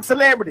 They want the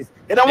celebrities.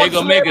 They don't want the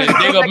celebrities.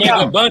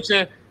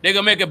 They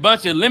gonna make a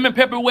bunch of lemon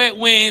pepper wet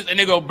wings, and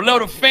they gonna blow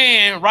the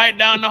fan right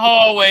down the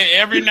hallway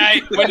every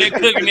night when they're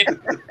cooking it.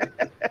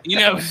 You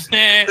know what I'm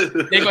saying?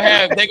 They gonna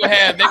have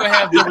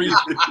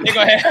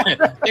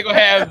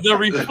the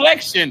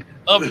reflection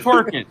of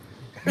twerking.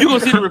 You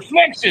gonna see the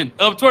reflection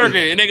of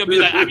twerking, and they gonna be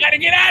like, "I gotta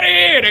get out of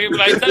here." They gonna be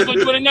like, "That's what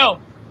you want to know."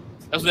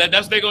 That's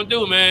what they gonna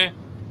do, man.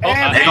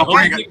 And they gonna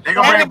bring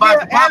about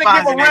the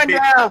Popeyes in that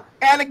bitch.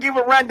 And to give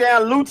a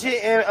rundown, Lucci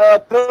and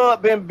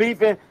Thug been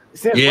beefing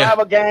since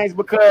rival gangs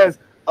because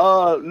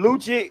Thug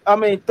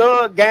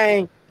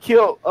gang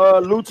killed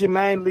Lucci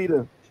main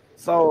leader.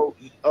 So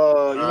you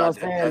know what I'm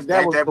saying?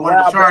 That was the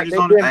wild back.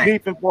 They've been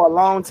beefing for a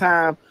long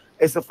time.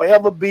 It's a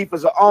forever beef.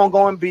 It's an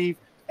ongoing beef.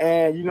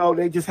 And you know,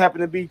 they just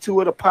happen to be two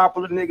of the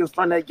popular niggas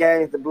from that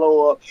gangs to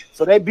blow up.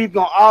 So they beef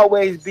gonna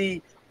always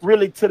be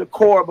really to the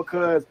core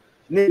because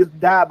niggas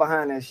die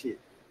behind that shit.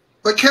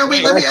 But can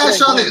we let me ask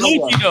y'all this?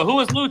 Lucci though, who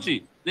is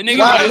Lucci? The nigga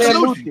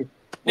Lucci.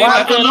 Let me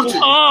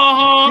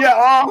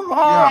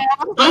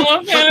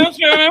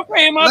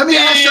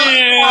ask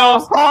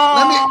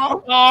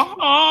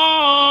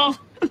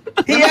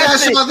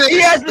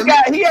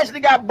y'all. He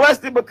actually got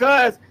busted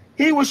because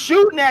he was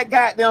shooting at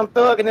goddamn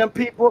Thug and them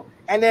people,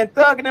 and then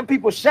Thug and them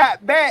people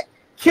shot back,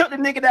 killed the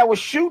nigga that was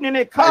shooting in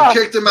their car, and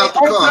kicked him out the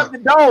car, opened up the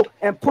door,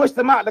 and pushed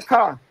him out the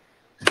car.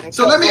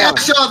 So let me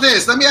ask y'all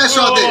this.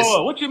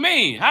 What you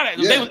mean?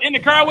 They was in the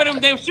car with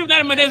him? They were shooting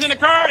at him, and they was in the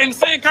car in the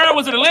same car.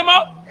 Was it a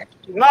limo?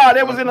 No,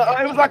 they was in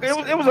a. It was like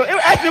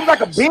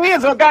a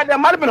Benz or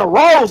goddamn might have been a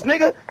Rolls,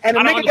 nigga. And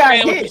the nigga got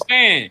hit.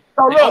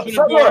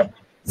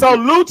 So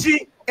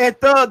Lucci and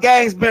Thug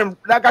gangs been,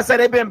 like I said,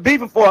 they've been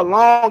beefing for a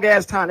long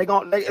ass time.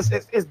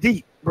 It's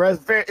deep, bro.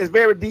 It's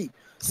very deep.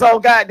 So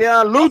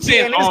goddamn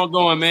Lucci and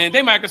ongoing, man.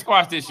 They might can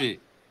squash this shit.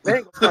 They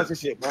ain't gonna squash this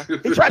shit, bro.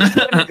 He tried to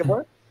kill the nigga,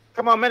 bro.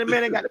 Come on, man. The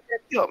man ain't got the man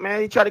killed,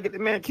 man. He tried to get the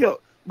man killed.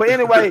 But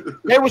anyway,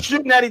 they were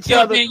shooting at each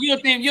other. You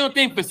don't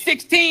think for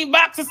 16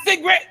 boxes of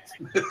cigarettes?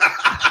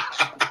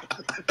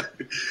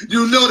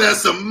 You know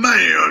that's a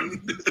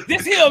man.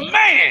 This here a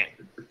man.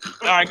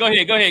 All right, go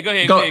ahead.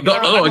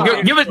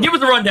 Give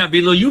us a rundown,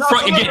 B-Lou. You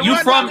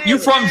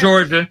from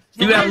Georgia.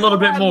 You got a little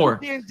bit more.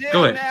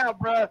 Go ahead. Now,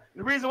 bro.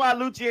 The reason why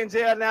Lucci in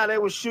jail now, they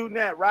were shooting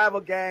at rival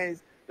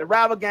gangs. The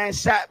rival gang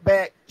shot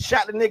back,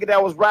 shot the nigga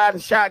that was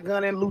riding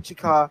shotgun in Lucci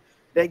car.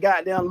 They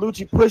got down.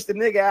 Lucci pushed the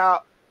nigga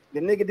out. The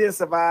nigga didn't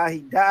survive. He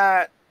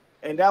died,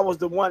 and that was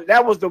the one.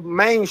 That was the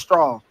main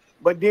straw.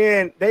 But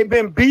then they've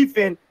been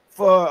beefing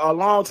for a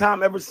long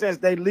time ever since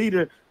their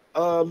leader,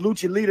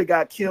 Lucci leader,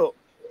 got killed.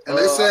 And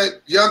they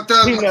said Young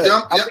Thug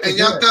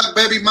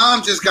baby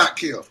mom just got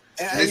killed.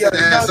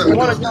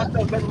 One of Young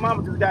Thug's baby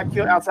mama just got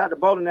killed outside the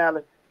bowling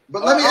alley.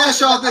 But let me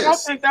ask y'all this. I don't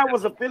think that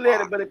was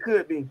affiliated, but it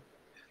could be.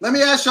 Let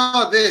me ask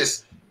y'all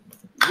this.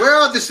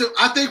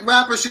 I think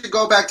rappers should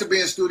go back to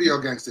being studio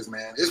gangsters,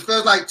 man. It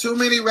feels like too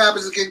many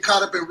rappers are getting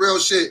caught up in real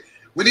shit.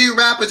 We need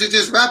rappers to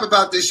just rap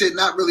about this shit,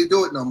 not really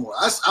do it no more.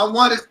 I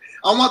want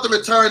the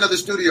return of the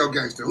studio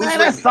gangster. Man,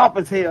 that's soft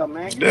as hell,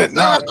 man. We need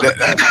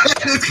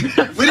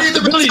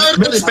the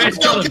return of the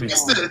studio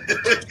gangster.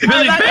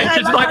 Billy Bates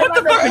is like, what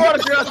the fuck?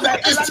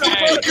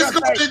 It's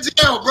going to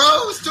jail,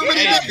 bro. It's too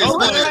many niggas,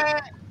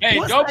 man. Hey,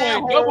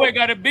 Doughboy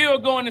got a bill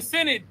going to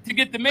Senate to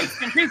get the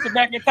Mexican pizza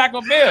back in Taco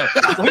Bell.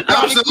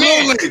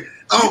 Absolutely.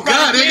 Oh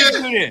God,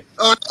 nigga.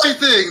 Oh,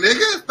 everything,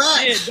 nigga.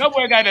 Facts. Yeah,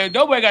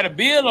 Doughboy got a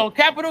bill on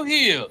Capitol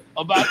Hill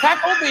about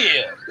Taco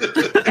Bell.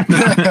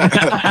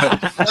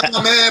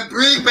 Oh man,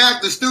 bring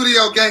back the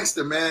studio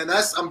gangster, man.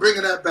 I'm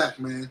bringing that back,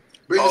 man.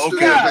 Bring the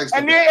studio gangster.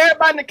 And then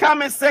everybody in the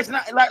comment section,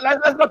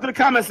 let's go to the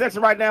comment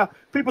section right now.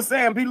 People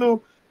saying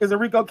B-Lou is a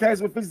RICO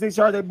case with 56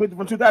 charges they put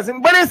from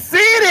 2000, but it's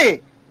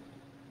city.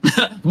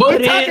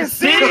 But it's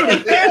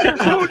city. There's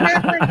two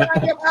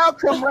different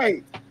outcome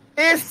rates.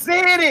 It's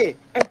city.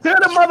 Until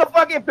the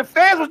motherfucker, if the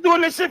feds was doing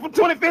this shit from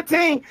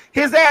 2015,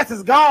 his ass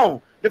is gone.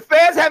 The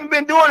feds haven't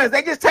been doing this.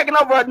 They just taking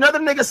over another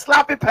nigga's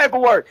sloppy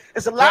paperwork.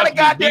 It's a lot of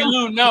goddamn.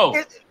 B-Lou,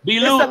 no.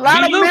 B-Lou,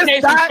 B-Lou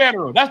case is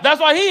federal. That's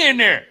why he in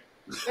there.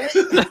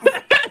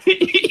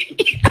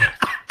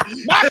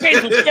 My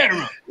case was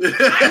federal.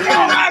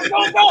 I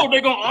don't know.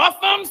 They're going to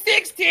offer him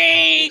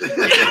 16.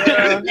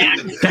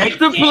 Take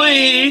the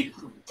plea.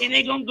 And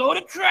they're going to go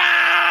to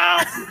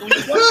trial.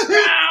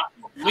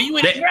 When you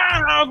in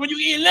trial, when you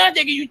eat lunch,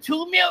 they give you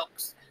 2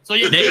 milks. So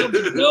you're going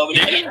to go over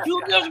there getting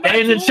 2 milks.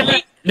 They in the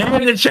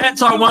chat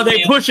talking about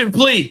they pushing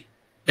plea.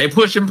 They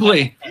pushing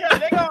plea. Yeah,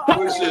 they gonna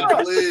plea.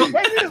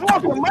 They just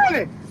want for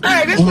money.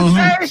 Hey, this is the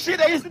same shit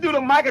they used to do to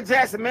Michael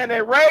Jackson, man.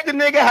 They raid the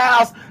nigga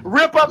house,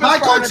 rip up.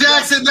 Michael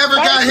Jackson never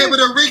got hit with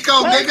a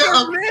RICO,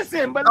 nigga.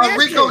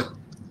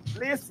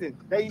 Listen.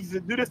 They used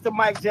to do this to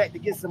Mike Jack to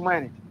get some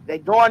money. They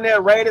go in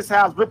there, raid his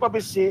house, rip up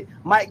his shit.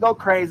 Mike go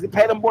crazy,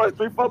 pay them boys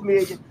 $3-4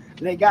 million.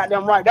 They got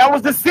them right. That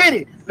was the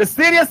city. The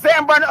city of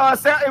Santa Barbara.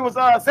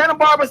 Santa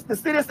Barbara. The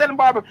city of Santa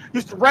Barbara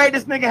used to raid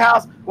this nigga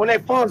house when their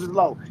funds was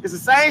low. It's the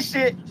same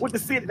shit with the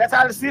city. That's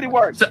how the city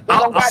works. So,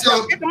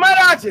 get the money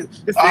out you.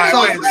 The city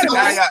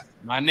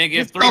my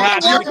nigga, 3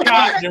 hots in the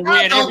cot and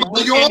read every book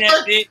in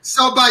that dick.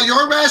 So by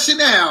your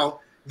rationale,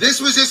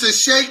 this was just a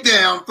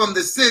shakedown from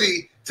the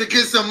city to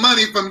get some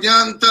money from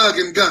Young Thug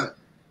and Gunna.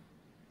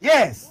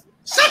 Yes.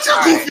 Shut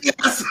your goofy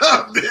ass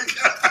up,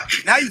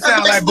 nigga. Now you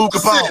sound like Boo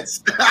Capone.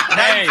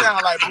 Now you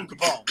sound like Boo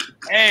Capone.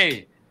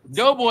 Hey,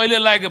 Doughboy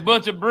looked like a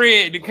bunch of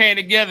bread that came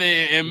together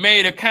and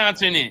made a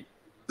continent.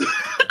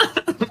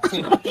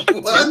 We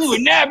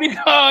would not be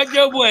called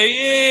Doughboy.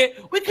 Yeah,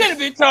 we could have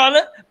been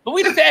taller, but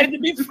we decided to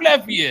be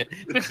fluffier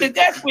because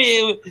that's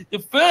where the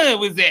fun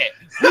was at.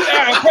 We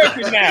are a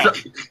person now.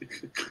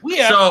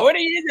 What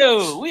do you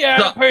do? We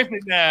are a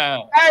person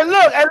now. Hey,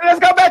 look, and let's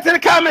go back to the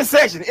comment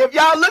section. If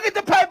y'all look at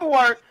the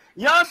paperwork,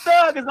 Young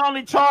Thug is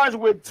only charged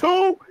with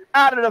 2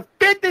 out of the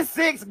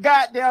 56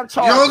 goddamn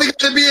charges. You only got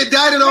to be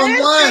indicted on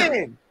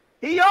 1.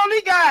 He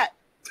only got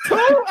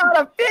 2 out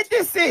of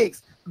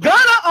 56. Gunna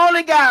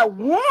only got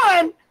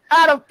 1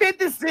 out of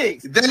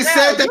 56. They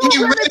said that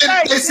he rented.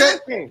 They said.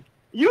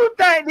 You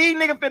think these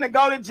niggas finna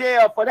go to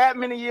jail for that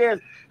many years?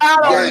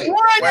 Out of 1.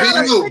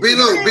 B-Lou.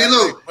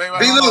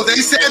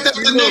 They said that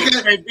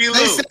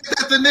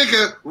the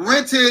nigga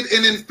rented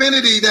an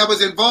Infinity that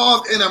was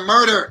involved in a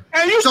murder.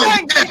 And you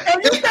think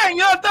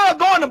Young Thug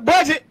going to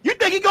budget? You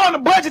think he going to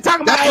budget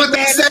talking about? That's what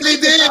they said he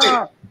did.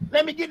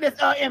 Let me get this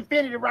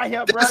Infinity right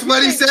here, bro. That's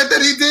what he said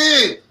that he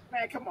did.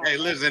 Man, come on. Hey,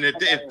 listen,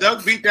 if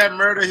Thug beat that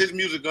murder, his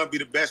music gonna be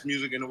the best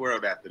music in the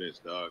world after this,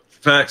 dog.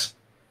 Facts.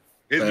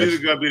 His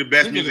music gonna be the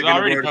best music in the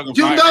world.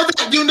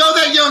 You know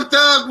that Young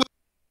Thug.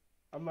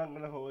 I'm not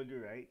gonna hold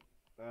you right.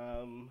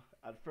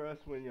 At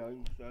first, when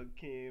Young Thug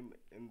came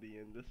in the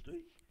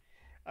industry,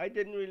 I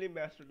didn't really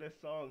mess with his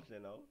songs, you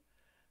know.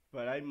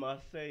 But I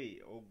must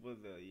say, over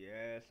the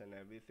years and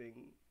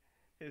everything,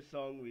 his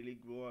song really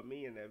grew on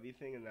me and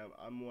everything, and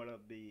I'm one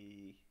of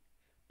the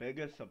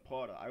biggest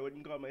supporter. I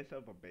wouldn't call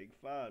myself a big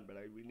fan, but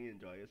I really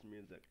enjoy his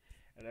music,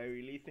 and I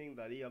really think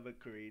that he have a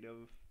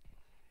creative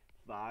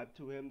vibe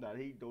to him that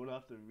he don't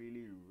have to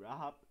really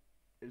rap.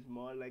 It's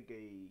more like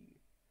a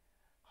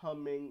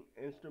humming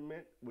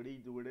instrument. What he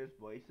do with his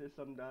voices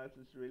sometimes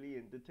it's really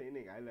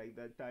entertaining. I like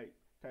that type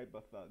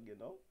of Thug, you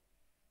know.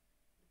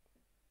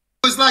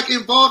 Was like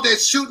involved at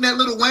shooting that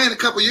Little Wayne a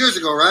couple years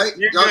ago, right?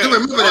 Yeah. Y'all do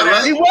remember that,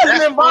 right? He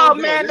wasn't involved,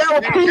 man. That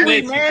was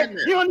Pee-wee, man.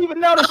 You don't even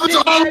know the shit. It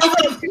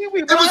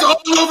was all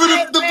over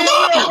the blog.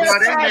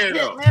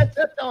 Man,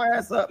 shut your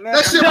ass up, man.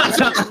 That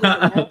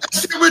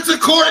shit went to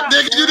court,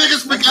 nigga. You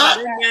niggas forgot?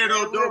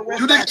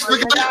 You niggas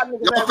forgot?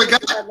 Y'all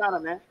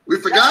forgot? We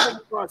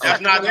forgot? That's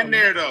not in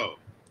there, though.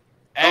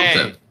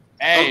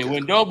 Hey,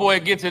 when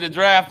Doughboy gets to the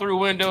drive-through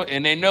window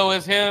and they know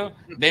it's him,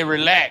 they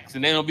relax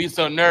and they don't be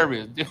so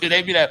nervous.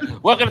 They be like,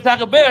 "Welcome to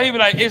Taco Bell." He be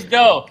like, "It's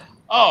Doe."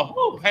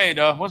 Oh, hey,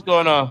 Doe, what's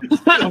going on?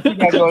 What you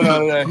got going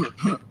on today?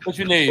 What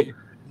you need?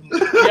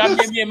 Y'all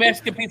give me a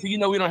Mexican pizza. You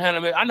know we don't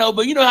handle it. I know,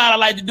 but you know how I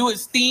like to do it.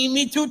 Steam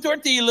me 2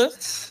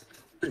 tortillas.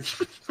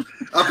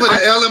 I put an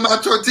L in my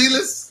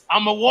tortillas.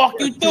 I'm gonna walk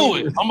you through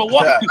it. I'm gonna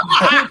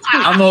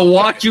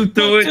walk you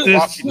through it.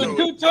 Put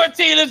 2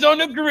 tortillas on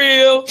the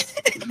grill.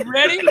 You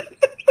ready?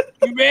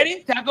 You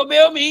ready? Taco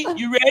Bell meat.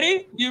 You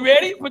ready? You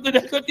ready? Put the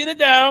tortilla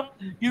down.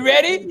 You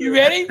ready? You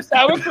ready?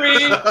 Sour cream.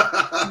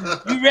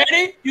 You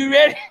ready? You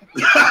ready?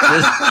 This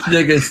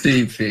nigga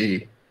Steve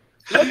P.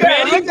 Look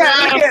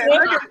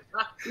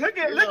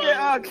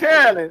at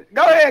Carolyn.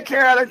 Go ahead,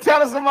 Carolyn.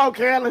 Tell us some more,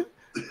 Carolyn.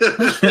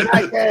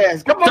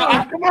 Come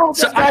on.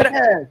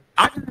 I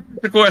have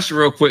a question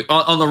real quick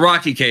on the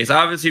Rocky case.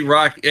 Obviously,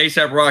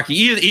 ASAP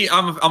Rocky.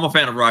 I'm a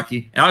fan of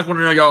Rocky, and I just want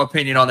to know y'all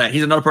opinion on that.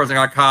 He's another person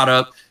that got caught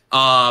up.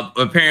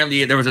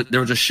 Apparently, there was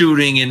a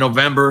shooting in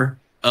November.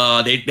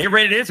 They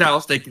raided his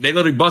house. They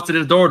literally busted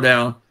his door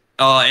down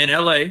in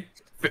L.A.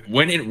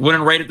 Went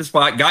and raided the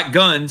spot. Got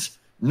guns.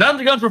 None of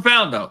the guns were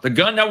found though. The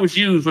gun that was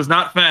used was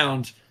not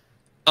found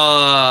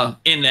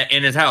in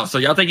his house. So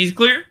y'all think he's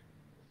clear?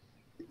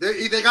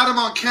 They got him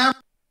on camera.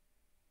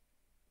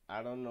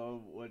 I don't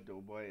know what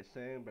Doughboy is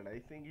saying, but I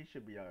think he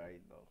should be alright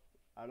though.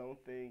 I don't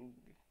think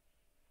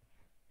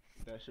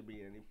there should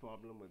be any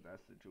problem with that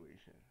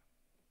situation.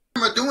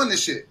 Doing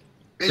this shit,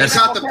 and you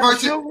got the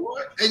person,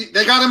 and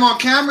they got him on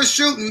camera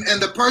shooting, and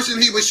the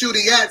person he was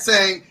shooting at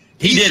saying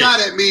he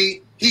shot at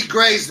me, he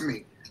grazed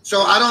me.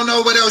 So I don't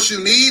know what else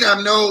you need.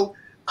 I'm no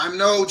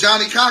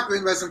Johnny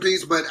Cochran, rest in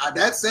peace, but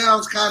that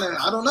sounds kind of,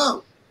 I don't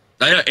know.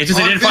 It's just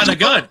they didn't find the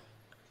gun.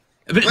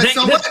 But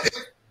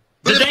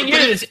the thing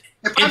is,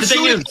 if I'm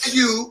shooting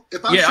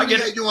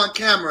at you on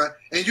camera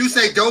and you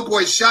say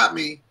Doughboy shot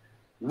me,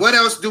 what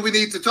else do we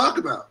need to talk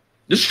about?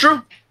 This is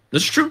true.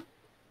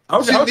 I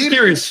was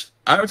curious.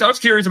 I was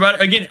curious about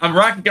it. Again,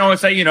 Rocky can always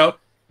say, you know,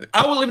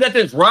 I will leave it at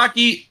this.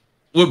 Rocky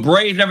with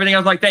braids and everything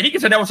else like that, he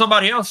could say that was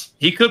somebody else.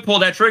 He could pull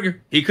that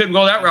trigger. He couldn't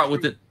go that route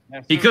with it.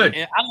 He could.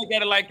 And I look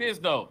at it like this,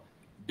 though.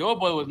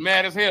 Doughboy was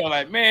mad as hell.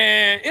 Like,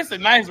 man, it's a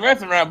nice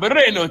restaurant, but it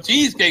ain't no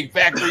Cheesecake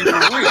Factory for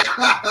real.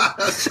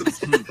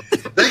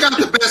 They got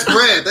the best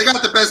bread. They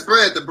got the best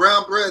bread, the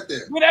brown bread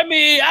there. But I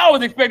mean, I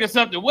was expecting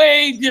something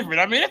way different.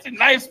 I mean, it's a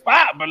nice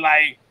spot, but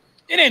like,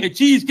 it ain't a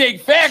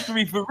Cheesecake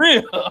Factory for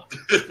real.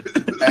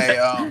 Hey,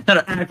 not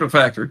an actual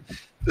factory.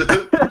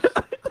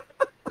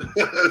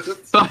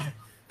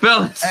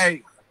 Fellas,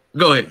 hey,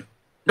 go ahead.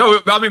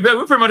 No, I mean,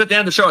 we're pretty much at the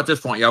end of the show at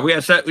this point, y'all. We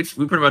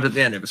pretty much at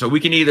the end of it, so we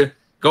can either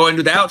go and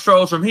do the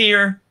outros from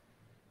here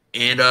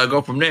and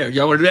go from there.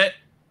 Y'all want to do that?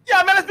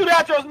 Yeah, man, let's do the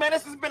outros, man.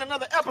 This has been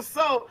another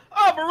episode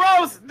of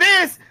Roast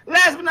This.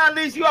 Last but not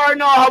least, you already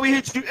know how we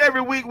hit you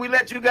every week. We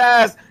let you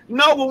guys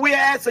know where we're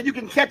at so you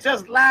can catch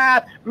us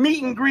live,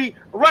 meet and greet,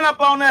 run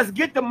up on us,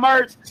 get the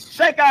merch,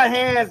 shake our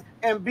hands,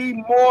 and be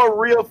more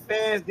real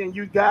fans than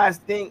you guys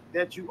think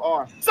that you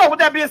are. So with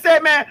that being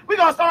said, man, we're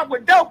going to start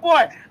with Dope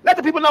Boy. Let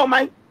the people know,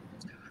 man.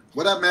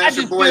 What up, man? It's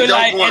your boy,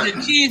 Dope Boy.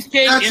 The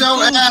cheesecake Shut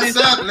your ass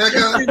up,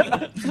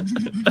 nigga.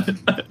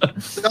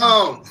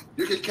 So,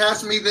 you can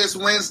catch me this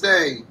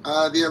Wednesday,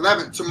 the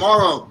 11th,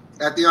 tomorrow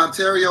at the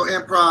Ontario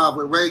Improv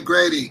with Ray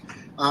Grady.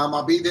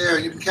 I'll be there.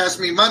 You can catch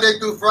me Monday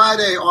through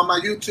Friday on my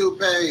YouTube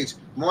page,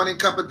 Morning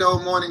Cup of Dough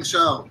Morning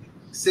Show,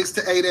 6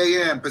 to 8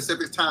 a.m.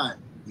 Pacific Time.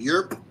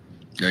 Yerp.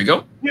 There you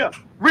go. Yeah.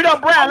 Rito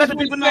Brown, let the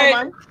people know,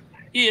 man.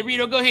 Yeah,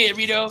 Rito, go ahead,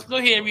 Rito. Go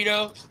ahead,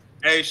 Rito.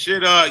 Hey,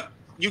 shit,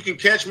 you can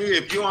catch me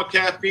if you're on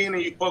Caffeine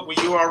and you fuck with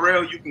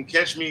URL. You can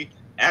catch me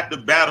at the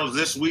battles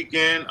this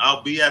weekend.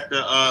 I'll be at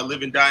the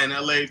Live and Die in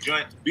LA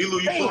joint.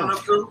 Bilu, you pulling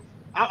up too?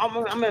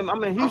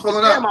 I'm in Houston.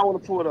 Damn, I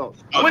want to pull it up.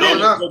 Oh,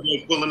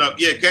 Doughboy pulling up.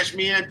 Yeah, catch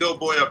me and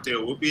Doughboy up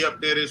there. We'll be up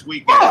there this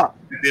weekend at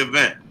the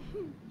event.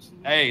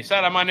 Hey,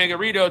 shout out my nigga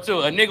Rito too.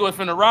 A nigga was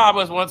finna rob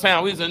us one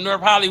time. We was in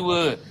North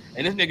Hollywood,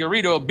 and this nigga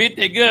Rito bit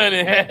their gun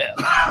in hell.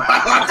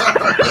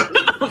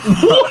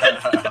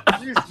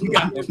 We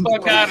got the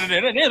fuck out of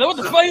there. What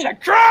the fuck? He's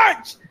like,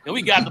 crunch! And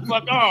we got the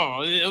fuck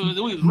on.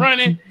 We was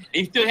running, and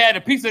he still had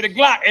a piece of the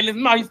Glock in his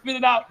mouth. He spit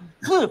it out,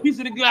 a piece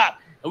of the Glock.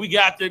 And we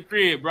got to the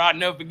crib, bro. I'll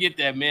never forget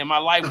that, man. My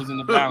life was in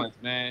the balance,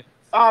 man.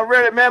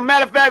 Already, man.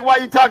 Matter of fact, while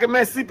you talking,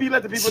 man, CP,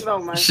 let the people know,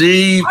 man.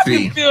 CP. I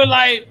just feel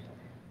like,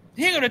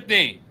 here's the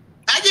thing.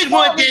 I just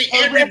want to thank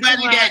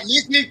everybody that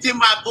listening to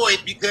my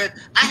voice because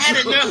I had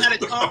to learn how to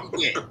talk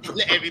again.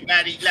 Let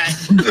everybody like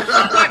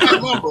I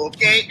mumble,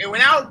 okay? And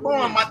when I was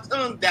born, my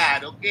tongue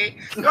died, okay?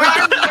 So I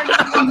had to learn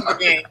to mumble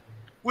again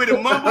with a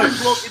mumble and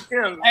broken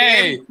tongue.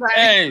 Okay?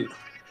 Hey,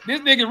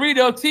 this nigga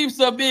Rito teeth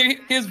so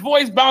big, his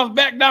voice bounced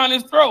back down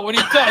his throat when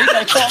he talked. He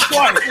like talk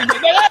twice.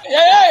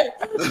 Hey.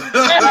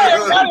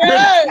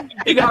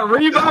 He got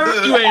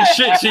reverb. You ain't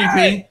shit,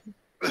 CP.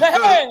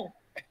 Hey.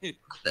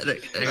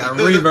 They got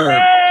reverb.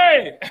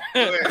 Hey,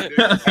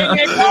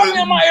 call me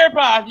on my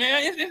AirPods,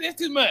 man.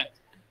 It's too much.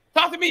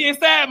 Talk to me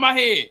inside my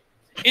head.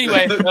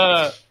 Anyway,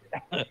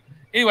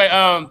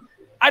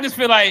 I just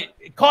feel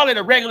like call it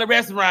a regular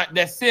restaurant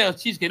that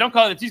sells cheesecake. Don't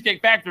call it a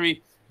Cheesecake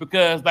Factory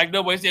because, like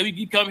Doughboy said,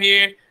 we come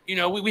here. You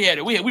know, we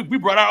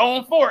brought our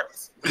own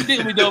forks.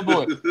 Didn't we,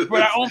 Doughboy? We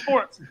brought our own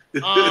forks.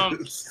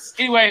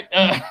 Anyway,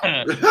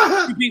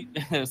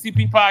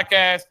 CP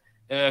podcast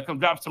comes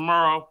drops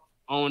tomorrow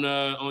on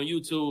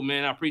YouTube,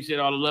 man. I appreciate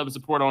all the love and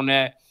support on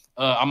that.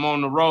 I'm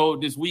on the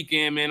road this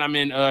weekend, man. I'm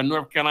in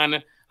North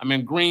Carolina. I'm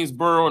in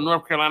Greensboro,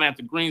 North Carolina at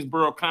the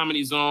Greensboro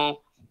Comedy Zone.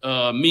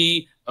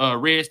 Me,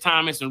 Reg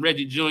Thomas, and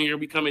Reggie Jr.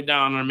 We coming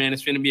down there, man.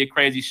 It's finna be a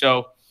crazy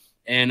show.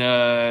 And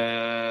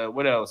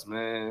what else,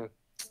 man?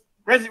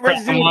 Reggie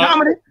Jr.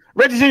 Comedy?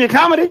 Reggie Jr.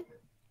 Comedy?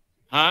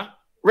 Huh?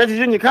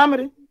 Reggie Jr.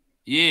 Comedy?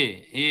 Yeah.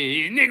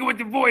 Nigga with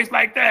the voice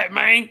like that,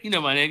 man. You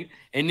know my nigga.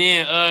 And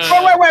then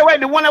wait.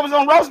 The one that was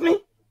on Roast Me?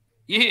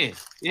 Yeah.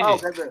 Oh,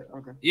 okay, good.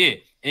 Okay. Yeah.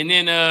 And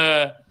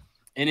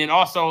then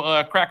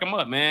also Crack 'em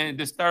Up, man.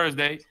 This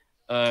Thursday.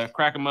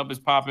 Crack 'em Up is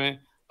popping.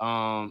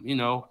 You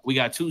know, we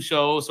got 2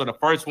 shows. So the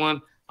first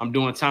one I'm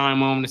doing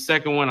time on. The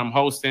second one I'm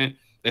hosting.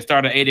 They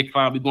start at 8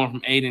 o'clock. We're going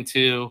from 8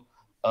 until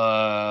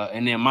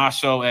and then my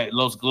show at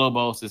Los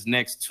Globos is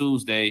next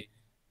Tuesday,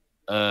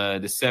 the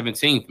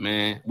 17th,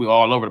 man. We're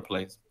all over the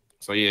place.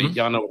 So yeah,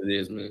 y'all know what it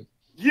is, man.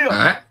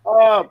 Yeah.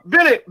 Right.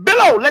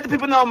 Billo, let the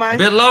people know, man.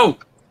 Billo.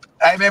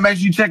 Hey man, make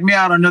sure you check me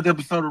out on another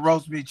episode of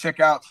Roast Me. Check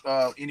out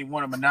any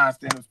one of my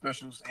non-stand-up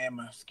specials and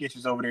my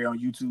sketches over there on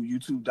YouTube,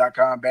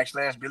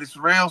 youtube.com/Billy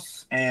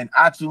Sorrells and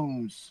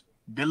iTunes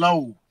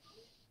below.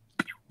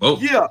 Oh.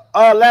 Yeah.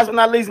 Last but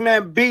not least,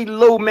 man, B.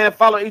 Lou, man.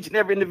 Follow each and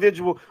every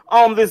individual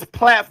on this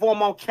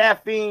platform on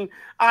Caffeine.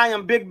 I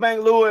am Big Bang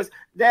Lewis.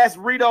 That's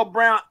Rito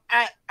Brown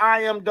at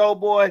I am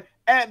Doughboy,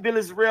 at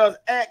Billy Sorrells,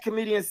 at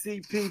Comedian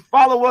CP.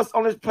 Follow us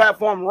on this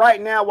platform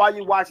right now while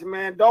you're watching,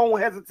 man. Don't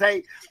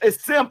hesitate.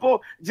 It's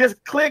simple.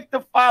 Just click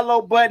the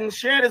follow button.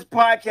 Share this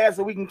podcast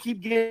so we can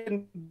keep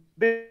getting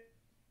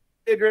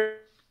bigger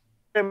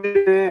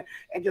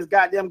and just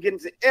goddamn getting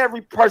to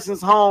every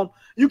person's home.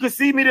 You can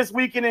see me this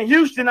weekend in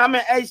Houston. I'm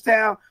in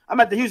H-Town. I'm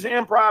at the Houston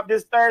Improv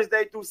this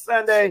Thursday through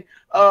Sunday.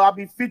 I'll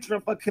be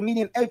featuring for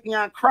comedian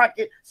Apion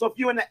Crockett. So if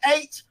you're in the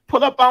H,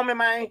 pull up on me,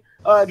 man.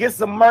 Get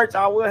some merch.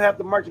 I will have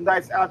the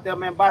merchandise out there,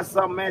 man. Buy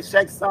some, man.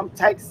 Shake some,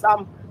 take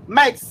some,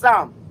 make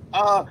some.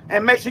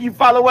 And make sure you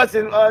follow us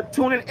and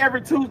tune in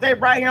every Tuesday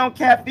right here on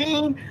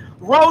Caffeine.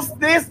 Roast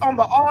this on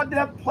the All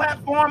Death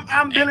platform.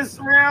 I'm Billy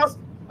Sorrells.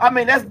 I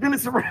mean, that's Billy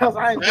Sorrells.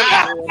 I ain't Billy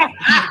Sorrells.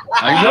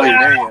 I know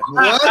you.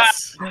 What?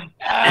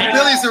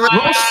 Billy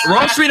Sorrells.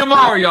 Roast me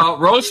tomorrow, y'all.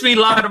 Roast me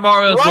live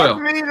tomorrow as well.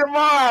 Roast me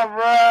tomorrow,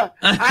 bro.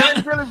 I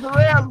ain't Billy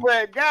Sorrells,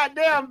 but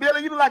goddamn,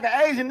 Billy, you look like an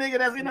Asian nigga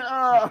that's in the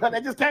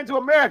that just came to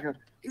America.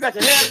 You got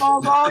your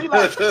headphones on. You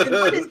like,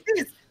 what is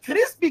this?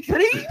 Crispy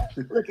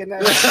Kreme? Looking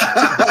at it.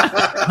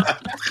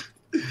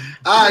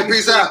 All right,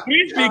 peace out.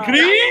 Krispy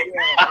Kreme.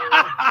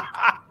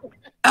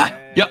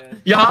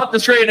 Y'all off the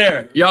straight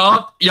air.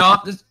 Y'all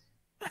off the.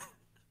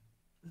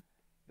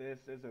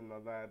 This is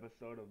another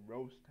episode of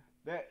Roast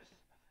This.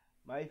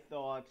 My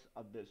thoughts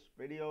of this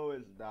video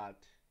is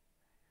that,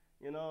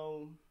 you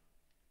know,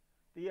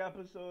 the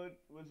episode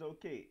was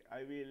okay.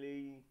 I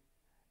really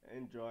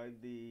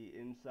enjoyed the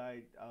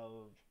insight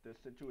of the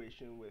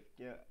situation with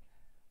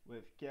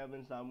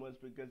Kevin Samuels,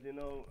 because, you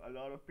know, a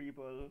lot of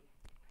people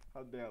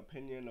have their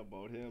opinion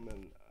about him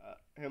and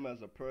him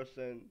as a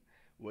person.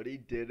 What he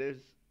did is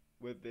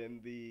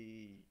within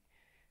the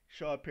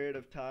short period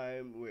of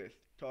time with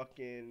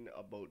talking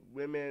about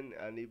women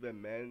and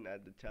even men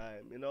at the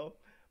time, you know,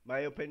 my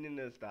opinion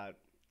is that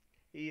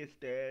he is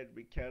dead.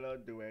 We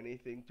cannot do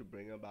anything to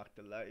bring him back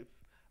to life.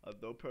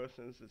 Although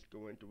persons is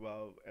going to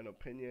have an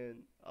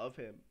opinion of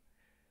him,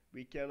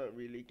 we cannot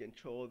really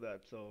control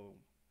that. So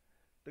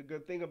the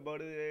good thing about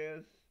it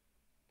is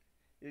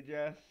you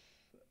just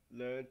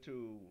learn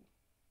to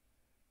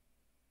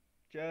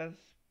just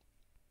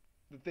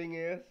the thing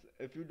is,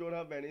 if you don't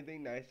have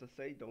anything nice to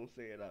say, don't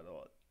say it at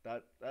all.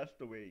 That's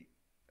the way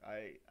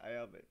I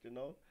have it, you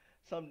know.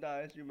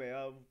 Sometimes you may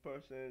have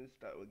persons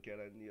that will get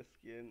under your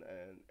skin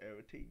and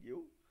irritate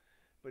you,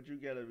 but you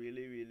gotta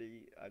really,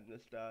 really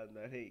understand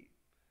that, hey,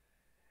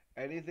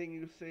 anything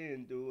you say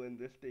and do in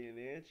this day and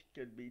age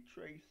could be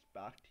traced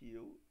back to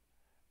you,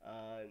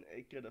 and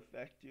it could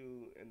affect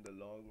you in the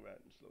long run.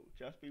 So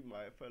just be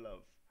mindful of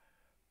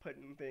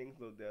putting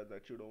things out there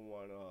that you don't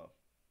want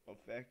to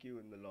affect you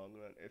in the long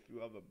run. If you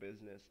have a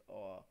business,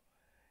 or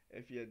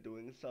if you're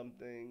doing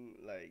something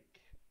like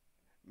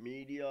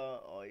media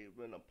or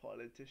even a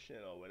politician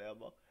or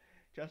whatever,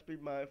 just be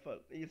mindful.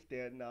 He's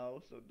dead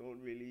now, so don't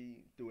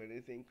really do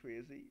anything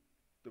crazy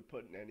to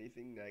put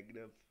anything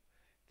negative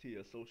to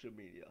your social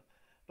media.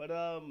 But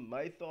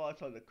my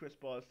thoughts on the Chris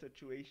Paul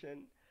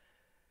situation.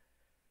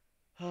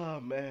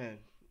 Oh man,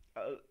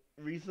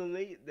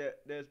 recently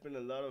there's been a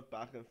lot of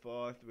back and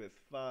forth with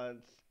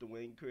fans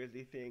doing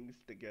crazy things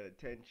to get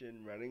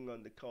attention, running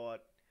on the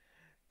court,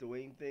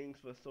 doing things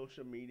for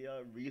social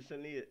media.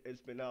 Recently,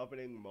 it's been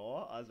happening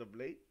more as of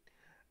late.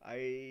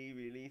 I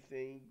really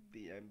think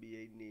the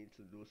NBA needs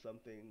to do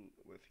something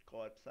with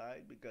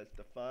courtside, because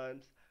the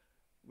fans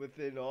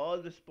within all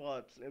the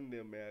sports in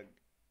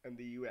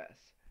the US,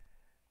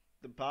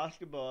 the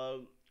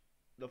basketball,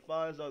 the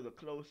fans are the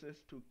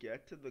closest to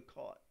get to the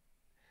court.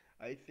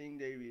 I think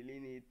they really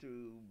need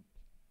to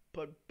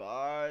put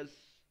bars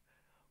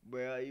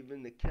where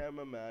even the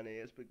cameraman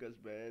is, because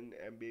when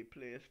NBA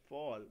players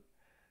fall,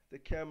 the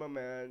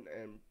cameraman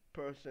and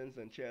persons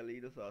and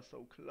cheerleaders are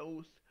so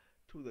close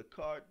to the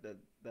court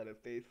that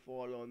if they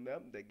fall on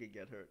them, they could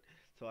get hurt.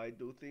 So I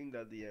do think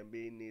that the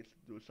NBA needs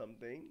to do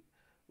something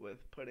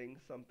with putting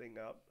something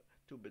up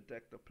to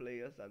protect the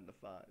players and the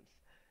fans.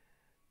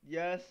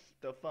 Yes,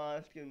 the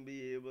fans can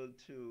be able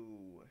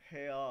to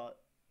hear,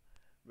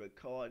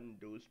 record, and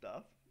do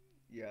stuff.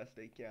 Yes,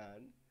 they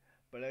can.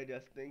 But I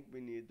just think we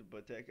need to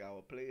protect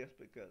our players,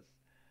 because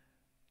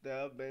there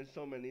have been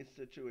so many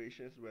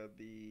situations where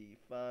the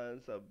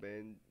fans have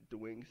been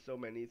doing so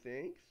many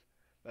things.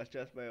 That's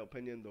just my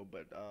opinion though.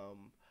 But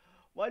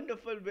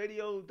wonderful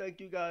video. Thank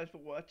you guys for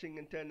watching.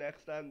 Until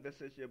next time, this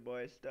is your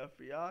boy Steff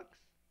Reacts,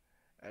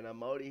 and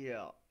I'm out of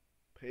here.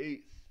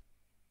 Peace.